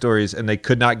 Toy Stories and they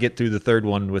could not get through the third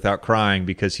one without crying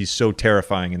because he's so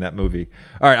terrifying in that movie.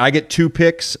 All right, I get 2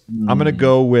 picks. I'm going to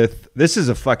go with, this is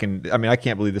I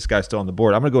can't believe this guy's still on the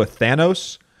board. I'm going to go with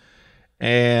Thanos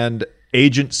and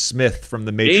Agent Smith from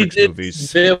the Matrix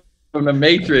movies. Smith from the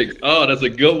Matrix. Oh, that's a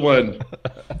good one.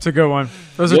 It's a good one.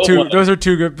 Those are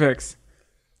 2 good picks.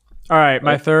 All right,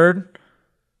 my third.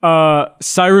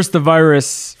 Cyrus the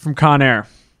Virus from Con Air.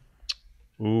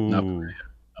 Ooh.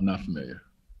 I'm not familiar.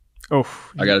 Oh,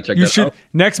 I gotta check that out.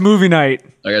 Next movie night.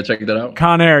 I gotta check that out.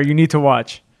 Con Air, you need to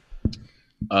watch.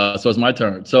 So it's my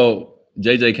turn. So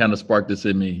JJ kind of sparked this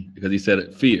in me because he said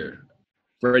it. Fear.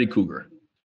 Freddy Krueger.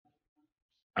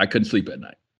 I couldn't sleep at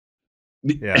night.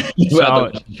 Yeah.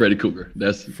 Freddy Krueger.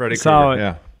 That's Freddy Krueger. Solid.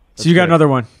 Yeah. So you got another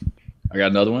one. I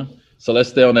got another one. So let's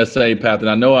stay on that same path. And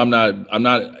I know I'm not,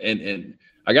 and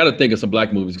I got to think of some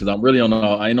black movies because I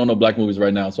ain't on no black movies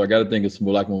right now. So I got to think of some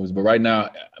black movies. But right now,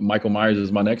 Michael Myers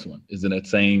is my next one. Is in that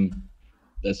same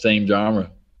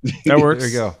genre. That works.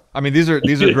 There you go. I mean, these are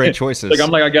great choices.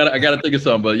 I gotta think of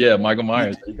something. But yeah, Michael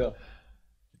Myers. There you go.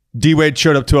 D-Wade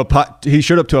showed up to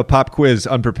a pop quiz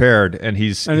unprepared, and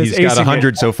he's got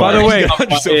 100 so far.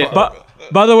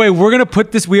 By the way, we're gonna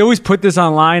put this. We always put this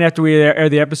online after we air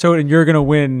the episode, and you're gonna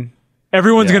win.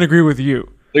 Everyone's gonna agree with you.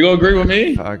 They're gonna agree with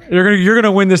me. You're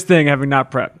gonna win this thing having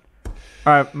not prepped.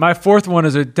 All right, my fourth one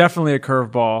is definitely a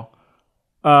curveball.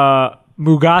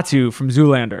 Mugatu from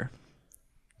Zoolander.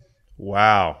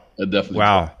 Wow. Definitely.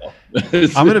 Wow.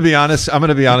 I'm gonna be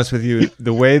honest with you.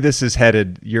 The way this is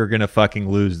headed, you're gonna fucking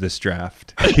lose this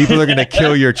draft. People are gonna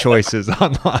kill your choices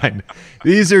online.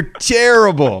 These are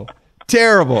terrible.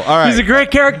 Terrible. All right. He's a great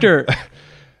character.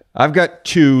 I've got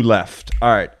 2 left.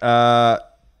 All right.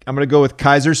 I'm gonna go with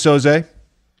Kaiser Soze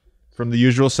from The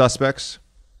Usual Suspects.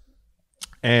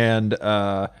 And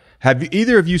have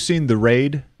either of you seen The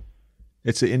Raid?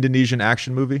 It's an Indonesian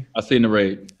action movie. I've seen The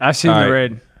Raid. I've seen The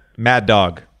Raid. Mad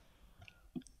Dog.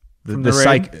 From The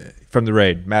Raid? From The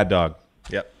Raid. Mad Dog.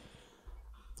 Yep.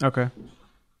 Okay.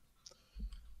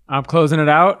 I'm closing it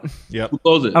out. Yep. Who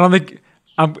closed it? I don't think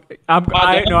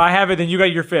I have it. Then you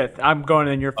got your 5th. I'm going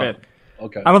in your 5th.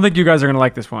 Okay. I don't think you guys are gonna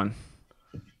like this one.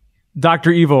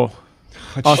 Dr. Evil.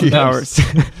 Austin Powers.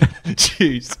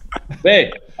 Jeez.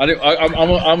 Babe, I'm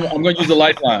going to use a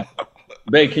lifeline.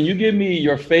 Babe, can you give me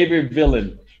your favorite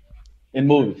villain in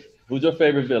movies? Who's your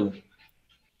favorite villain?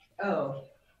 Oh,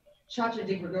 Cha-Cha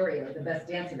Di Gregorio, the best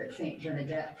dancer at St.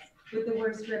 Bernadette's, with the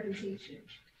worst reputation.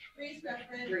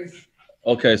 Grease.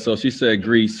 Okay, so she said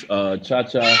Grease.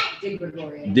 Cha-Cha Di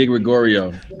Gregorio. Di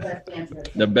Gregorio, The best dancer.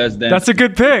 the best dancer. That's a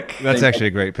good pick. That's actually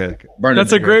a great pick.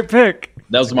 That's a great pick.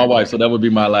 That was my wife, so that would be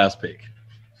my last pick.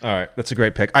 All right. That's a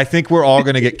great pick. I think we're all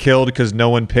going to get killed because no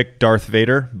one picked Darth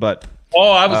Vader, but...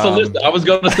 Oh, I was I was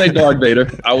going to say Darth Vader.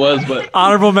 I was, but...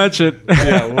 Honorable mention.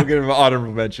 Yeah, we'll give him an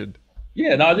honorable mention.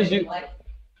 Yeah, no, just you.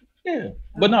 Yeah,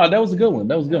 but no, that was a good one.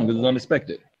 That was good because it's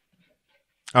unexpected.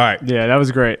 All right. Yeah, that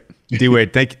was great.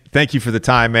 D-Wade, thank you for the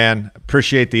time, man.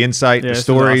 Appreciate the insight, the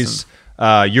stories.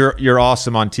 Awesome. You're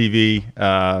awesome on TV.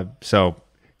 So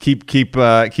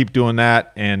keep doing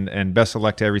that, and best of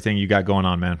luck to everything you got going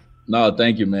on, man. No,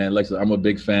 thank you, man. Like I said, I'm a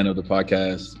big fan of the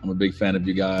podcast. I'm a big fan of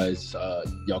you guys,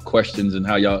 y'all questions and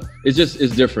how y'all. It's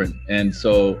different, and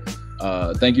so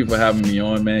thank you for having me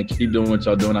on, man. Keep doing what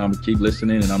y'all doing. I'm gonna keep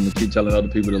listening, and I'm gonna keep telling other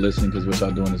people to listen because what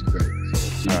y'all doing is great.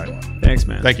 So keep going. Thanks,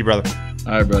 man. Thank you, brother.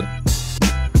 All right, brother.